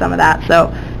did do some of that.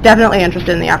 So definitely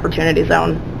interested in the Opportunity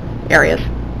Zone areas.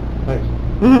 Thanks.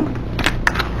 Mm-hmm.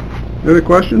 Any other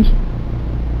questions?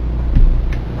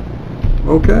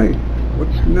 Okay,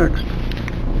 what's next?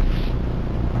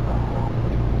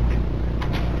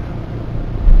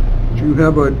 You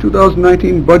have a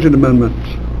 2019 budget amendment.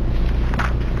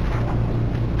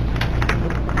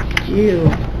 You.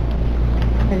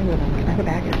 I have a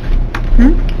packet.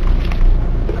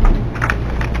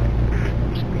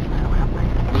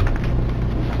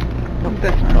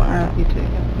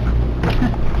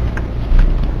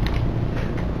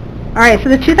 All right, so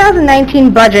the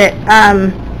 2019 budget,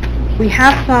 we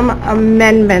have some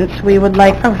amendments we would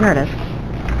like. Oh, here it is.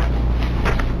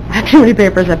 I have too many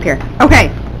papers up here. Okay.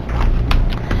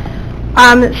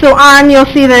 So you'll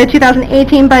see the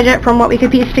 2018 budget from what we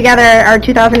could piece together, our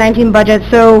 2019 budget.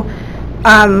 So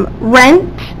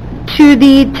rent to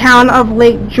the town of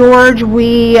Lake George,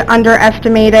 we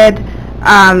underestimated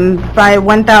by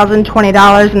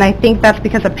 $1,020, and I think that's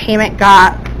because a payment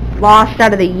got lost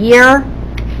out of the year,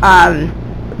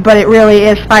 but it really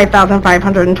is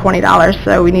 $5,520,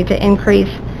 so we need to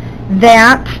increase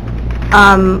that.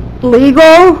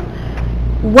 Legal,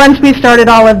 once we've started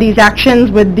all of these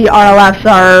actions with the RLFs,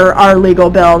 our legal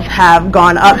bills have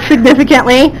gone up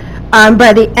significantly.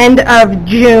 By the end of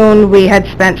June, we had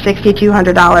spent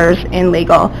 $6,200 in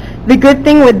legal. The good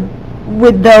thing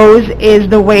with those is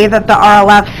the way that the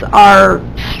RLFs are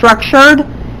structured.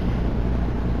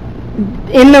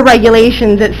 In the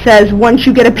regulations, it says once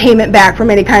you get a payment back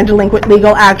from any kind of delinquent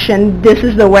legal action, this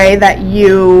is the way that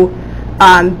you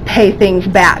pay things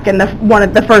back. And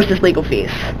the first is legal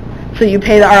fees. So you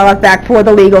pay the RLF back for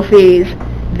the legal fees,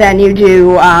 then you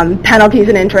do penalties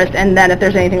and interest, and then if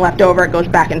there's anything left over, it goes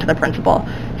back into the principal.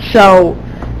 So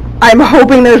I'm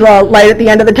hoping there's a light at the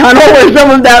end of the tunnel where some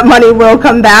of that money will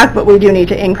come back, but we do need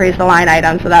to increase the line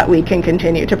item so that we can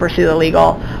continue to pursue the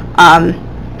legal.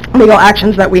 legal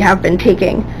actions that we have been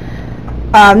taking.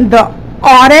 The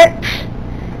audit,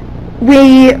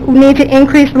 we need to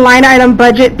increase the line item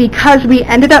budget because we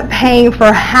ended up paying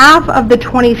for half of the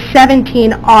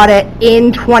 2017 audit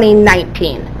in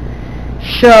 2019.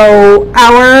 So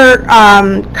our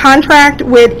contract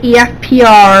with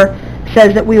EFPR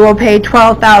says that we will pay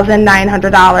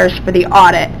 $12,900 for the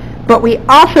audit, but we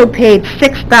also paid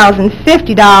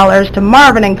 $6,050 to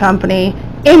Marvin and Company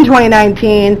in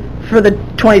 2019 for the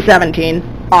 2017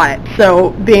 audit.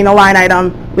 So being a line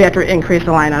item, we have to increase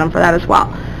the line item for that as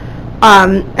well.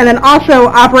 And then also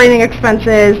operating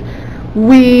expenses,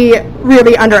 we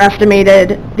really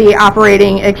underestimated the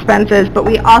operating expenses, but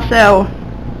we also,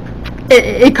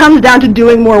 it comes down to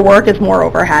doing more work is more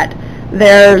overhead.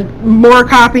 There's more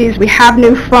copies, we have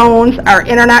new phones, our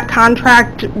internet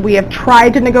contract we have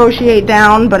tried to negotiate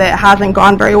down, but it hasn't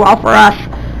gone very well for us.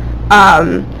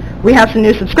 We have some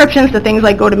new subscriptions to things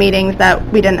like GoToMeetings that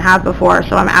we didn't have before,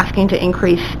 so I'm asking to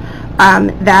increase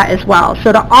that as well.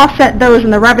 So to offset those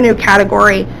in the revenue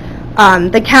category,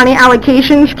 the county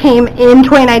allocations came in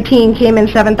 2019 came in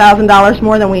 $7,000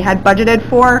 more than we had budgeted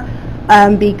for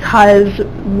because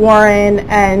Warren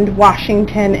and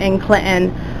Washington and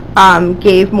Clinton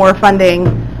gave more funding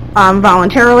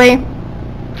voluntarily.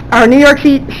 Our New York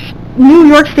State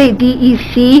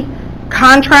DEC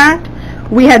contract,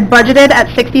 we had budgeted at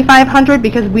 $6,500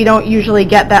 because we don't usually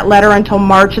get that letter until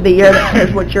March of the year that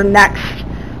says what your next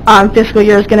fiscal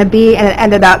year is going to be, and it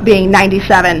ended up being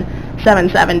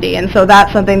 $97,770, and so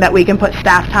that's something that we can put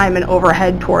staff time and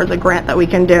overhead towards a grant that we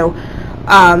can do.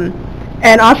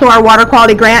 And also our water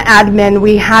quality grant admin,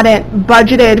 we hadn't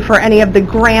budgeted for any of the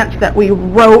grants that we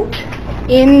wrote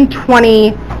in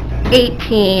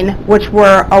 2018, which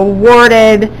were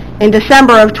awarded in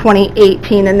December of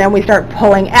 2018, and then we start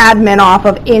pulling admin off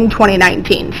of in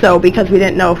 2019. So because we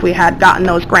didn't know if we had gotten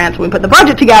those grants when we put the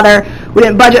budget together, we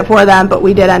didn't budget for them, but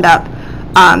we did end up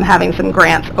having some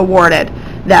grants awarded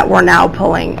that we're now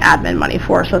pulling admin money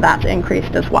for, so that's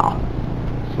increased as well.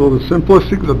 So the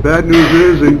simplistic, the bad news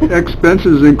is the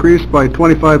expenses increased by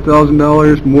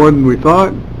 $25,000 more than we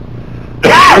thought.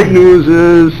 The good news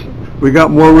is we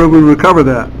got more revenue to cover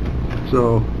that.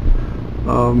 So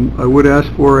I would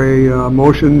ask for a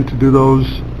motion to do those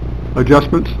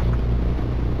adjustments.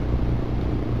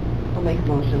 I'll make a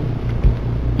motion.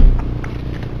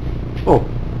 Oh,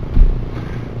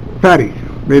 Patty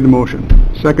made the motion.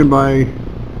 Second by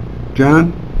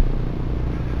John.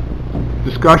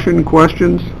 Discussion,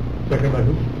 questions? Second by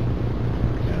who?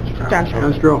 John.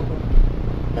 John Stroh.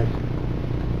 Thanks.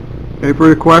 Any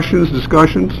further questions,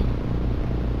 discussions?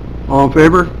 All in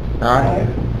favor? Aye.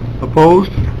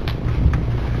 Opposed?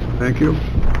 Thank you.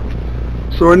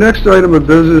 So our next item of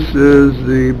business is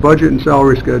the budget and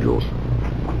salary schedules.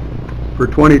 For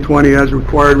 2020, as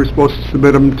required, we're supposed to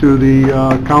submit them to the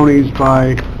counties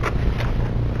by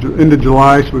end of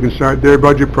July so we can start their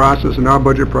budget process and our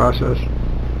budget process.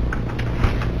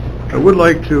 I would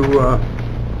like to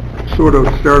sort of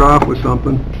start off with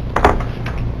something.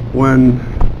 When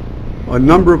a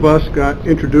number of us got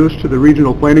introduced to the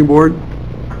Regional Planning Board,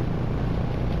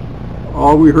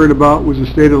 all we heard about was the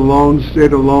state of the loans,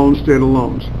 state of loans, state of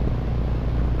loans.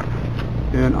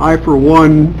 And I, for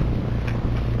one,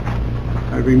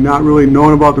 having not really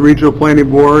known about the Regional Planning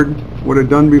Board, what it had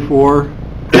done before,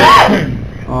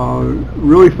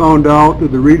 really found out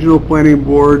that the Regional Planning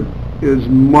Board is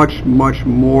much, much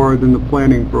more than the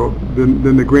planning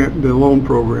than the loan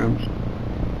programs.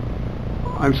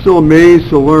 I'm still amazed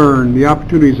to learn the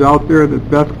opportunities out there that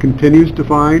Beth continues to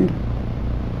find,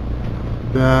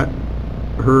 that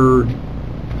her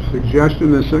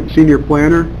suggestion as senior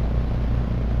planner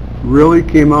really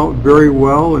came out very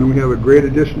well, and we have a great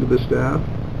addition to the staff.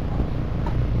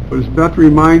 But as Beth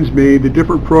reminds me, the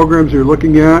different programs you're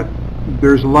looking at,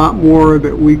 there's a lot more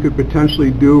that we could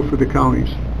potentially do for the counties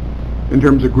in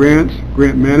terms of grants,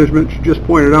 grant management. She just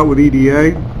pointed out with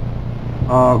EDA,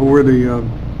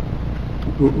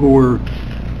 who we're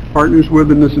partners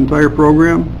with in this entire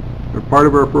program, or part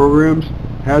of our programs,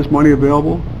 has money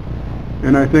available.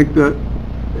 And I think that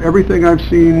everything I've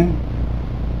seen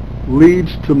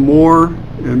leads to more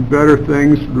and better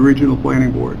things for the Regional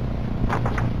Planning Board.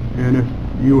 And if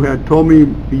you had told me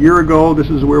a year ago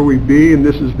this is where we'd be and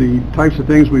this is the types of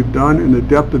things we've done and the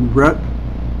depth and breadth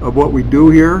of what we do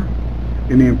here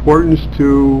and the importance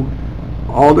to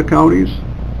all the counties,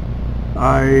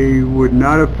 I would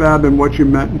not have fathomed what you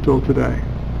meant until today.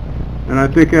 And I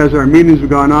think as our meetings have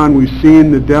gone on, we've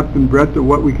seen the depth and breadth of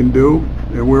what we can do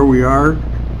and where we are.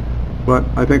 But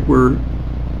I think we're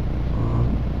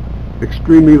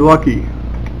extremely lucky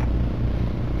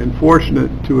and fortunate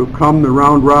to have come the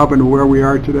round robin to where we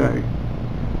are today.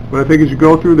 But I think as you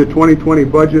go through the 2020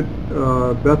 budget,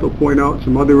 Beth will point out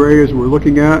some other areas we're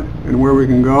looking at and where we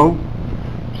can go.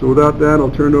 So without that,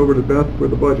 I'll turn it over to Beth for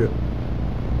the budget.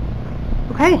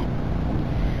 Okay.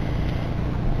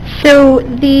 So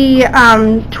the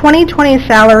 2020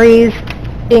 salaries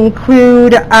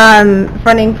include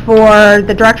funding for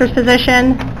the director's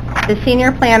position, the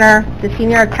senior planner, the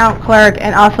senior account clerk,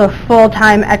 and also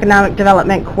full-time economic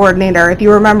development coordinator. If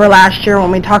you remember last year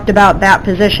when we talked about that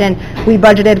position, we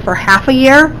budgeted for half a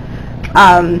year,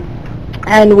 and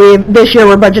this year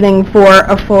we're budgeting for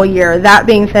a full year. That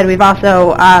being said, we've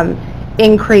also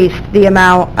increased the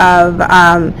amount of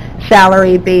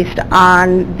salary based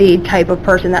on the type of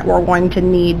person that we're going to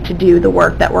need to do the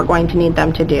work that we're going to need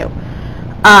them to do.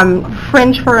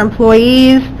 Fringe for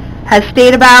employees has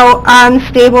stayed about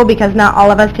stable because not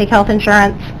all of us take health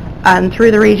insurance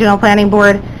through the Regional Planning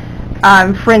Board.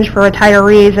 Fringe for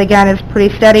retirees, again, is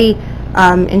pretty steady.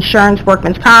 Insurance,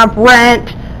 workman's comp,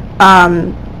 rent,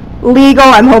 legal,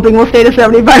 I'm hoping will stay to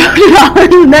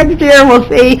 $7,500 next year. We'll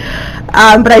see.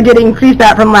 But I did increase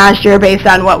that from last year based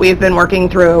on what we've been working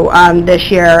through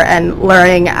this year and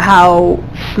learning how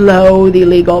slow the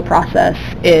legal process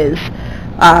is.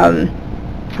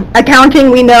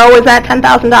 Accounting, we know, is at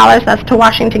 $10,000. That's to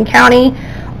Washington County.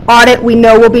 Audit, we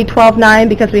know, will be $12,900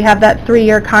 because we have that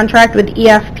 3-year contract with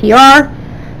EFPR.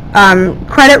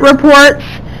 Credit reports,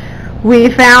 we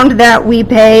found that we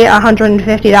pay a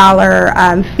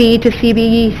 $150 fee to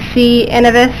CBC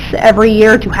Innovis every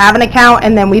year to have an account,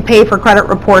 and then we pay for credit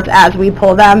reports as we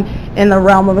pull them in the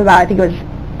realm of about, I think it was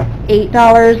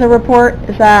 $8 a report.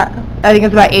 I think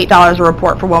it's about $8 a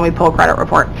report for when we pull credit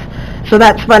reports. So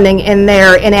that's funding in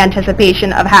there in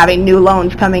anticipation of having new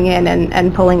loans coming in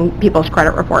and pulling people's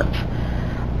credit reports.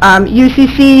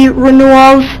 UCC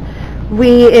renewals,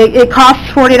 it costs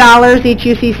 $40 each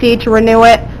UCC to renew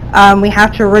it. We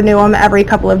have to renew them every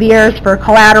couple of years for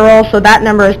collateral, so that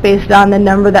number is based on the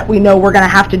number that we know we're going to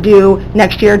have to do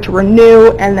next year to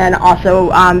renew, and then also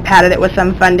padded it with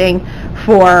some funding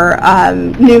for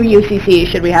new UCCs.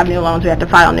 Should we have new loans, we have to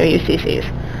file new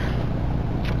UCCs.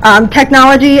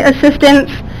 Technology assistance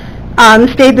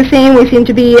stayed the same. We seem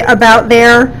to be about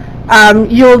there.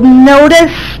 You'll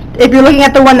notice, if you're looking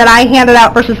at the one that I handed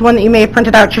out versus one that you may have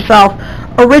printed out yourself,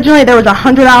 originally there was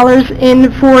 $100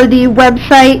 in for the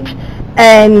website,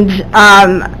 and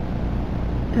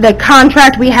the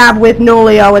contract we have with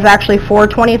Nolio is actually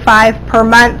 $425 per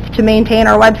month to maintain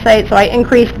our website, so I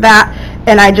increased that,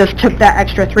 and I just took that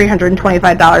extra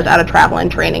 $325 out of travel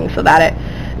and training so that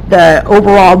the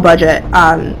overall budget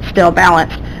still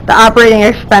balanced. The operating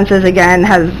expenses, again,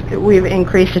 we've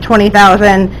increased to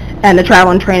 $20,000, and the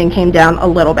travel and training came down a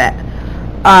little bit.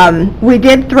 We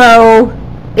did throw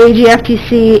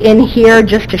AGFTC in here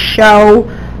just to show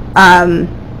that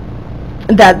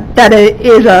it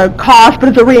is a cost, but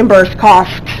it's a reimbursed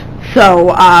cost.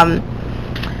 So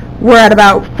we're at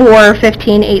about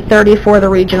 $415,830 for the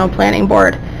Regional Planning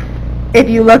Board. If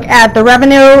you look at the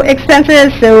revenue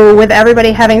expenses, so with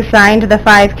everybody having signed the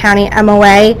 5-county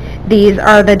MOA, these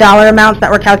are the dollar amounts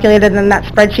that were calculated in that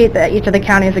spreadsheet that each of the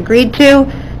counties agreed to.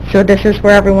 So this is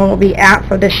where everyone will be at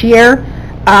for this year.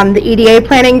 The EDA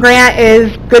planning grant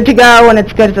is good to go, and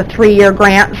it's good as a 3-year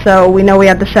grant, so we know we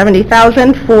have the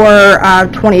 $70,000 for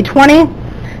 2020.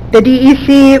 The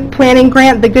DEC planning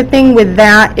grant, the good thing with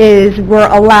that is we're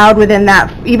allowed within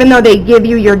that, even though they give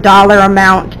you your dollar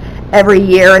amount every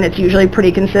year, and it's usually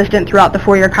pretty consistent throughout the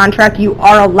 4-year contract, you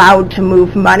are allowed to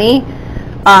move money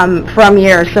from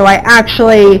years. So I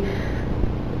actually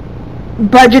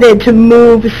budgeted to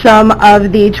move some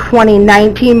of the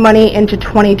 2019 money into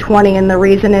 2020, and the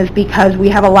reason is because we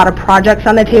have a lot of projects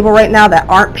on the table right now that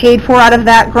aren't paid for out of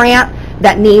that grant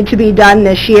that need to be done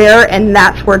this year, and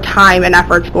that's where time and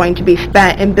effort's going to be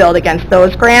spent and billed against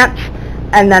those grants,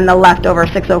 and then the leftover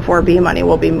 604B money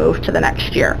will be moved to the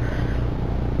next year.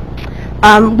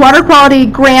 Water quality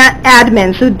grant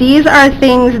admin. So these are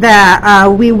things that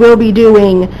we will be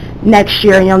doing next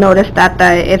year, and you'll notice that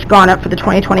it's gone up for the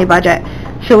 2020 budget.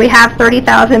 So we have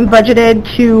 $30,000 budgeted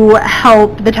to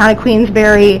help the town of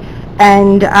Queensbury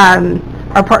and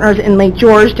our partners in Lake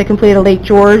George to complete a Lake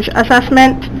George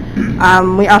assessment.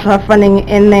 We also have funding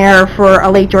in there for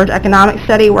a Lake George economic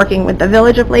study working with the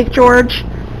village of Lake George.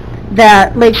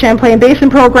 That Lake Champlain Basin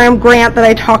Program grant that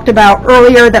I talked about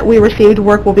earlier that we received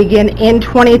work will begin in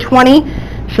 2020.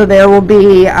 So there will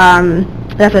be,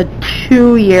 that's a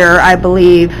 2-year, I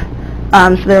believe.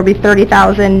 So there will be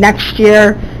 $30,000 next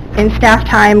year in staff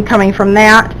time coming from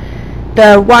that.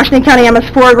 The Washington County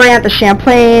MS4 grant, the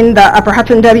Champlain, the Upper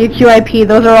Hudson WQIP,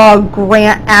 those are all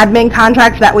grant admin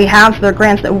contracts that we have. So they're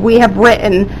grants that we have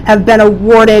written, have been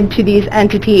awarded to these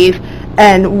entities,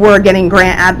 and we're getting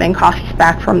grant admin costs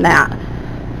back from that.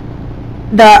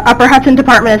 The Upper Hudson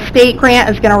Department of State grant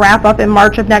is going to wrap up in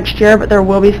March of next year, but there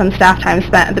will be some staff time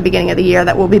spent at the beginning of the year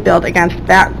that will be billed against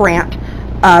that grant.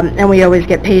 And we always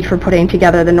get paid for putting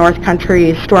together the North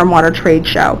Country Stormwater Trade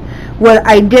Show. What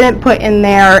I didn't put in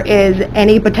there is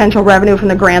any potential revenue from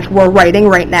the grants we're writing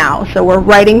right now. So we're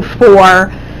writing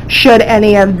for, should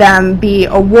any of them be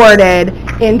awarded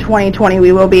in 2020,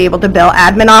 we will be able to bill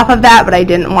admin off of that, but I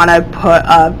didn't want to put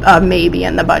a maybe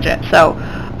in the budget. So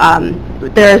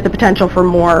there is the potential for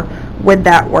more with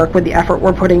that work, with the effort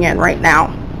we're putting in right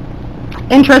now.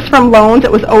 Interest from loans,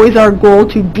 it was always our goal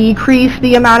to decrease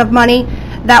the amount of money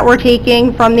that we're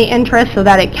taking from the interest so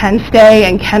that it can stay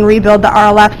and can rebuild the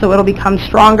RLF so it'll become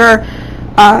stronger.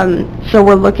 So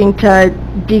we're looking to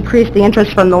decrease the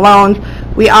interest from the loans.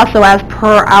 We also, as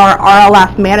per our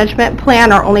RLF management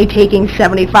plan, are only taking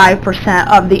 75%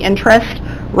 of the interest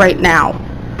right now.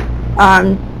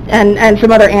 And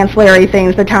some other ancillary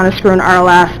things, the Town of Screw and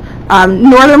RLF.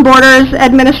 Northern Borders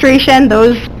Administration,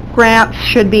 those grants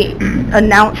should be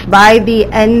announced by the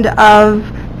end of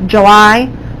July.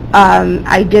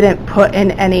 I didn't put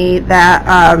in any that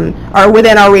are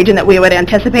within our region that we would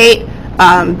anticipate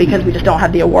because we just don't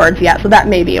have the awards yet. So that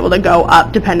may be able to go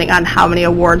up depending on how many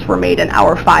awards were made in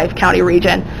our 5-county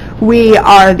region. We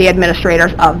are the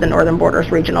administrators of the Northern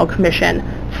Borders Regional Commission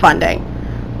funding.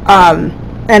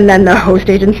 And then the host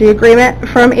agency agreement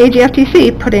from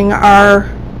AGFTC, putting our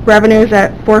revenues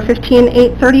at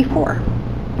 $415,834.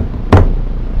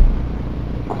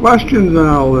 Questions on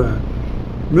all that?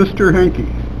 Mr. Henke?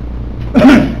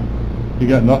 You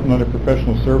got nothing under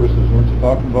professional services. Weren't you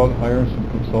talking about hiring some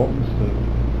consultants to...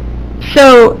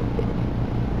 So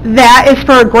that is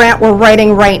for a grant we're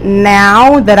writing right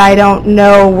now that I don't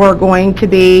know we're going to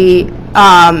be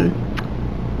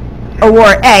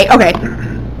award A. Okay,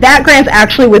 that grant's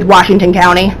actually with Washington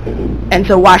County, and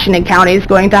so Washington County is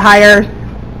going to hire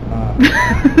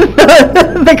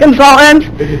the consultants.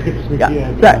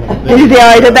 Yeah. Did you see how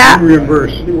I did that?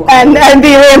 Reimbursed. And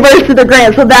be reimbursed to the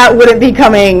grant, so that wouldn't be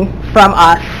coming from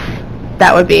us.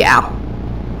 That would be Al.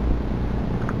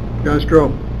 John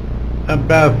Stroh.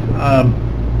 Beth,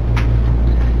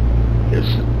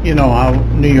 you know how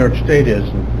New York State is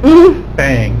in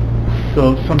paying,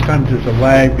 so sometimes there's a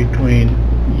lag between,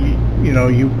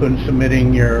 you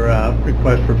submitting your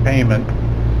request for payment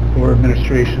for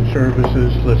administration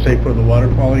services, let's say for the water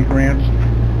quality grants,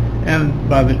 and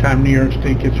by the time New York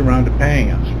State gets around to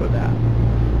paying us for that.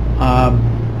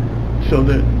 So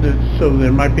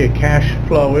there might be a cash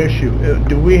flow issue.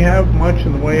 Do we have much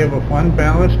in the way of a fund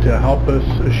balance to help us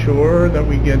assure that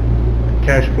we get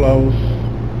cash flows?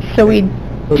 So we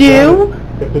So do.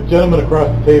 If the gentleman across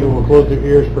the table will close their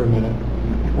ears for a minute,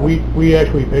 we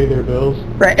actually pay their bills.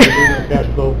 Right. We do the cash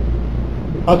flow.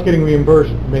 Us getting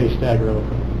reimbursed may stagger a little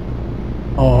bit.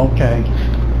 Oh, okay.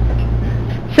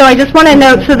 So I just want to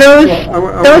note, so those. I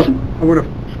want to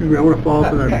follow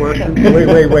up on that question.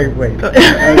 Wait. As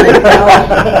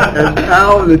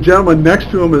Al and the gentleman next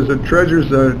to him is the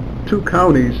treasurers of 2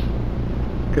 counties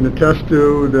can attest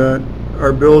to that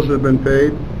our bills have been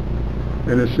paid,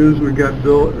 and as soon as we got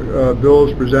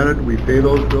bills presented, we pay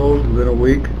those bills within a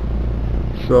week.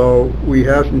 So we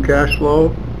have some cash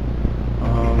flow.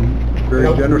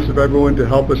 Very generous of everyone to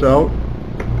help us out,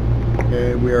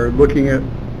 and we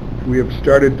have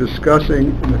started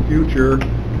discussing in the future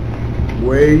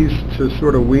ways to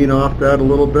sort of wean off that a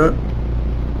little bit.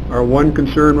 Our one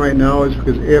concern right now is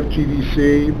because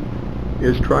AFGDC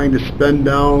is trying to spend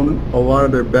down a lot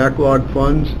of their backlog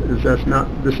funds.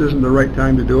 This isn't the right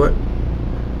time to do it.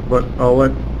 But I'll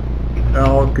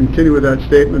continue with that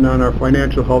statement on our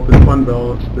financial health and fund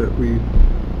balance that we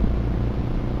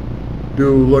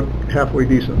do look halfway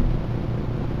decent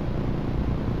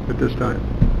at this time.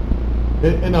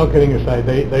 And all kidding aside,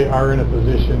 they are in a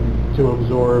position to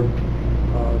absorb,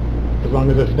 as long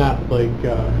as it's not like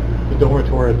the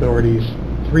dormitory authority's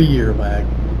 3-year lag.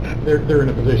 They're in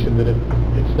a position that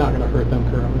it's not going to hurt them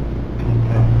currently.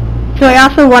 Okay. So I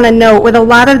also want to note, with a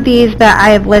lot of these that I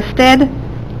have listed,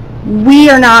 we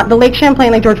are not, the Lake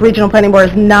Champlain, Lake George Regional Planning Board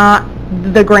is not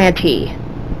the grantee.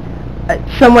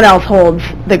 Someone else holds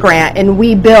the grant, and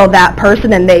we bill that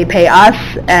person, and they pay us,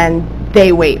 and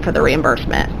they wait for the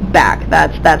reimbursement back.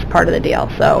 That's part of the deal.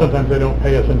 So Sometimes they don't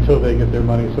pay us until they get their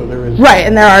money, so there is... Right,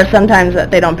 and there are some times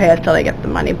that they don't pay us till they get the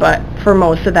money, but for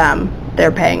most of them,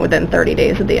 they're paying within 30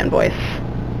 days of the invoice.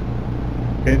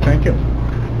 Okay, thank you.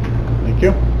 Thank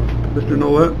you. Mr.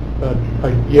 Nolet?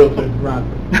 I yield to Ron.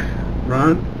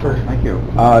 Ron? Thank you.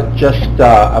 I'm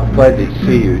glad to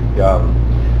see you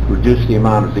reduce the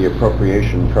amount of the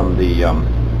appropriation from the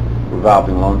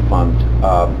revolving loan fund.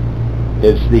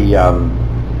 Is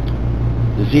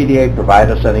does EDA provide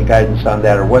us any guidance on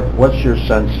that, or what's your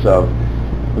sense of,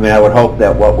 I mean, I would hope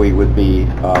that what we would be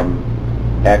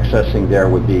accessing there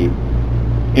would be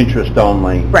interest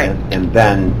only. Right. And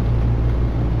then,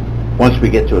 once we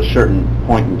get to a certain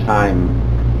point in time,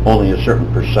 only a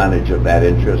certain percentage of that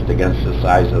interest against the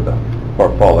size of the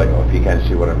portfolio, if you can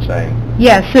see what I'm saying.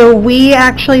 Yeah, so we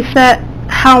actually set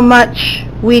how much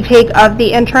we take of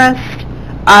the interest.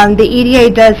 The EDA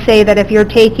does say that if you're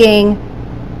taking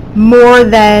more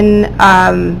than,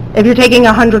 if you're taking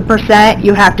 100%,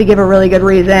 you have to give a really good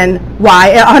reason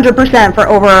why. 100% for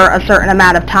over a certain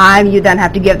amount of time, you then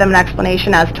have to give them an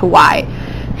explanation as to why.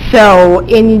 So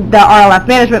in the RLF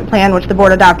management plan, which the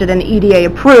board adopted and EDA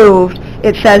approved,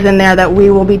 it says in there that we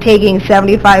will be taking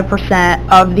 75%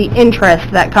 of the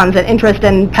interest that comes in, interest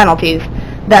and penalties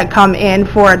that come in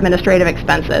for administrative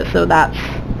expenses. So that's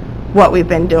what we've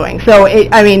been doing. So,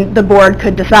 I mean, the board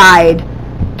could decide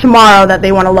tomorrow that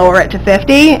they want to lower it to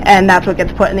 50, and that's what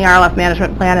gets put in the RLF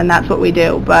management plan, and that's what we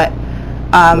do. But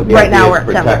right now we're at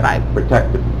 75.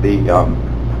 Protect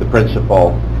the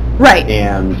principal. Right.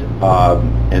 And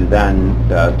then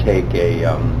take a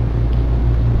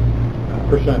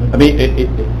percentage. I mean,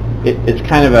 it's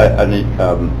kind of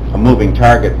a moving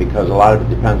target, because a lot of it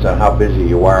depends on how busy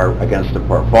you are against the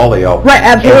portfolio. Right,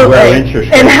 absolutely. And where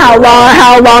interest and rates how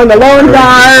long the loans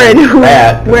are, and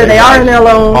where they are in their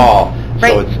loans.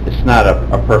 So it's not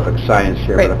a perfect science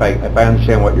here, Right. but if I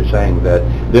understand what you're saying, that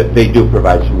they do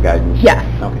provide some guidance. Yes.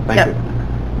 Okay, thank Yep. you.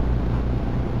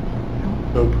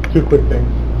 So, two quick things.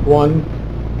 One,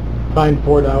 find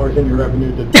 $4 in your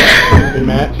revenue to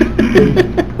match, please.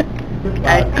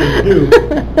 And two,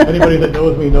 anybody that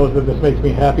knows me knows that this makes me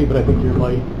happy, but I think you're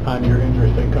light on your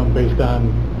interest income based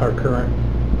on our current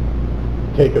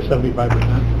take of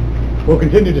 75%. We'll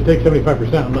continue to take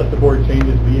 75% unless the board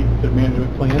changes the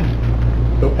management plan.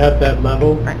 So at that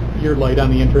level, you're light on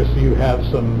the interest, so you have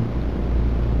some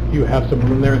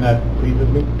room there, and that pleases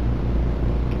me.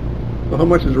 So how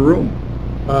much is the room?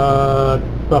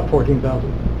 About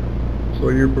 14,000. So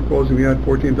you're proposing we add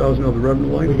 14,000 of the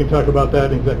revenue line? We can talk about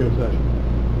that in executive session.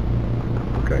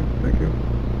 Okay, thank you.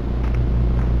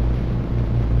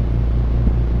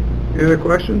 Any other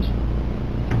questions?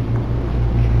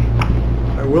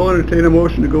 I will entertain a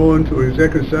motion to go into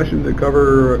executive session to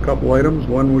cover a couple items,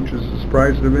 one which is a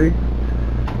surprise to me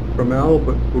from Al,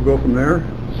 but we'll go from there.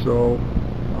 So,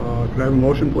 can I have a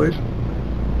motion, please?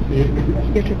 You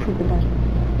have to approve the budget.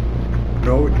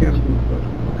 No, we can't approve the budget.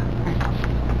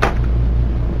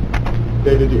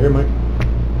 Dave, did you hear Mike?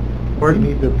 Pardon?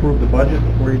 You need to approve the budget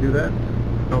before you do that?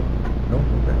 No. No?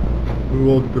 Okay. We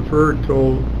will defer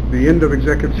till the end of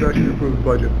executive session to approve the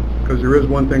budget, because there is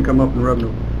one thing come up in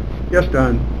revenue. Yes,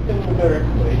 Don?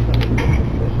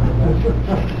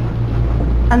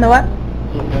 On the what?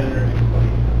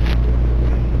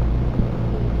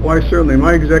 Why, certainly.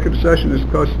 My executive session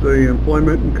discussed the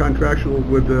employment and contractual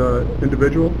with the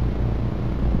individual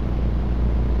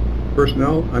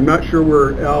personnel. I'm not sure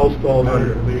where Al's falls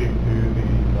under.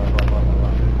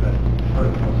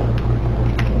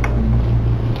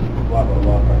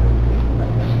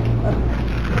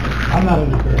 I'm not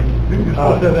interfering. You're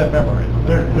supposed to have that memorized.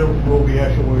 There will be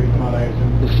actual ways come out, I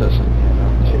assume. This doesn't.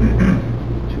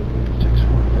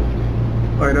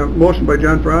 All right, motion by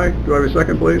John Fry. Do I have a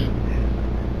second, please?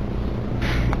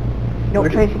 No,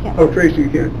 Tracy can't. Oh, Tracy, you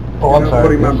can't. Oh, I'm sorry.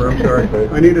 Voting member, I'm sorry.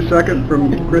 I need a second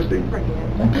from Christie.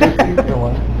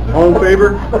 All in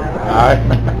favor? Aye.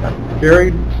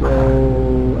 Carried. So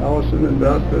Allison and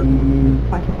Beth and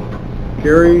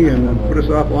Carrie, and put us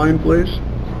offline, please.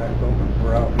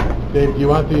 We're out. Dave, do you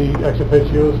want the ex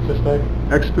officios to stay?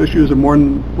 Ex officios are more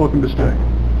than welcome to stay.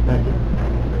 Thank you.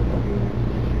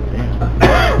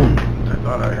 I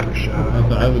thought I had a shot.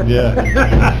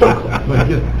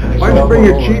 Why don't you bring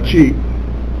your cheat sheet?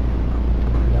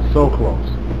 So close.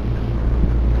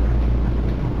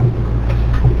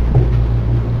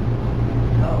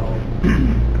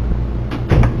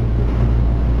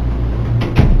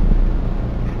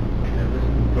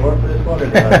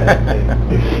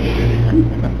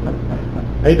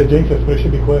 I hate to jinx us, but it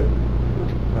should be quick.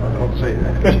 Don't say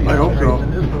that. I hope so.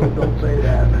 Don't say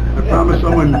that. I promised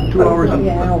someone 2 hours,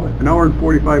 an hour and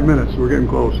 45 minutes, we're getting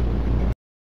close.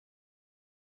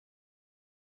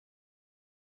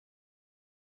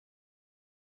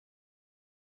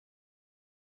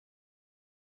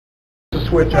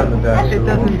 Switch on the desk. It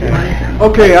doesn't do anything.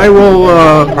 Okay, I will,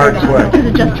 Hard switch. Does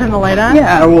it just turn the light on?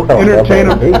 I will entertain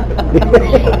a...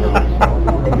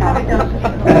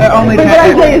 Only what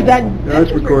I say is that... Yeah,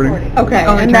 that's recording. Okay,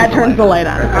 and that turns the light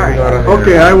on. All right.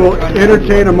 Okay, I will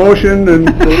entertain a motion and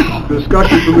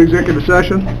discussion from executive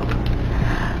session.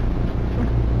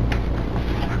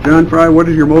 John Fry, what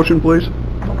is your motion, please?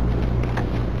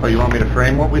 Oh, you want me to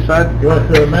frame what we said? You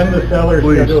want to amend the salary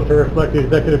Please. schedule to reflect the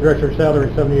executive director's salary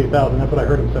of $78,000, that's what I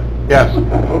heard him say. Yes.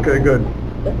 Okay, good.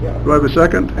 Do I have a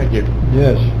second? Thank you.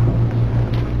 Yes.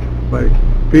 By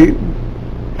Pete.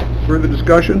 Further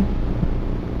discussion?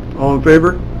 All in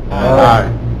favor?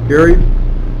 Aye. Carried.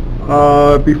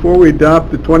 Before we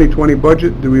adopt the 2020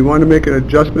 budget, do we want to make an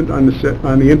adjustment on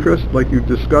the interest, like you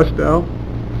discussed, Al?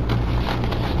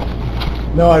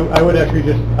 No, I would actually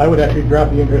drop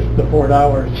the interest to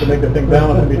 $4 to make the thing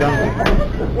balance and be done with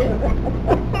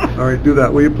it. All right, do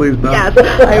that, will you please, Don? Yes,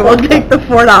 I will take the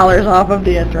 $4 off of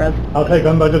the interest. I'll take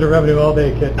unbudgeted revenue all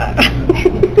day, kid.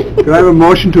 Can I have a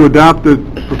motion to adopt the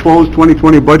proposed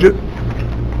 2020 budget?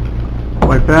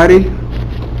 By Patty. Do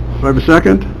I have a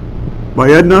second? By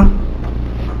Edna.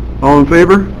 All in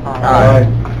favor? Aye.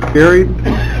 Carried.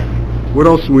 What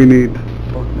else do we need?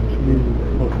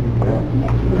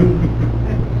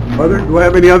 Do I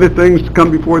have any other things to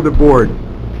come before the board?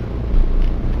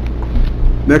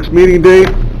 Next meeting date,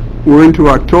 we're into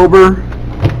October.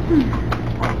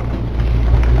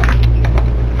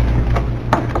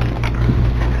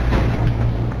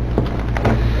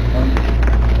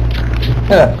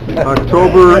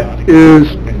 October is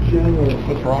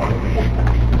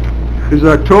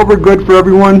October good for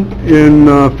everyone in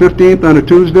 15th on a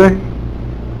Tuesday?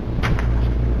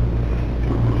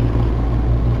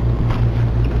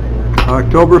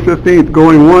 October 15th,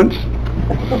 going once,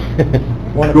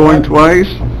 going twice,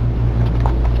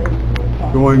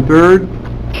 going third.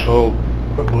 So,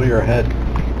 quickly your head.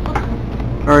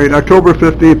 All right, October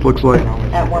 15th looks like,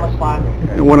 At 1 o'clock.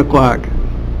 at 1 o'clock.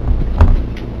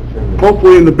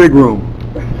 Hopefully in the big room.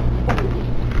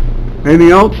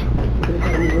 Anything else?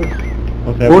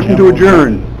 Motion to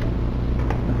adjourn.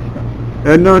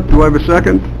 Edna, do I have a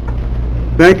second?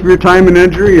 Thank you for your time and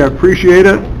energy, I appreciate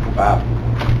it. Wow.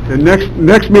 And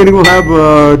next meeting we'll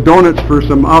have donuts for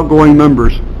some outgoing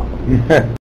members.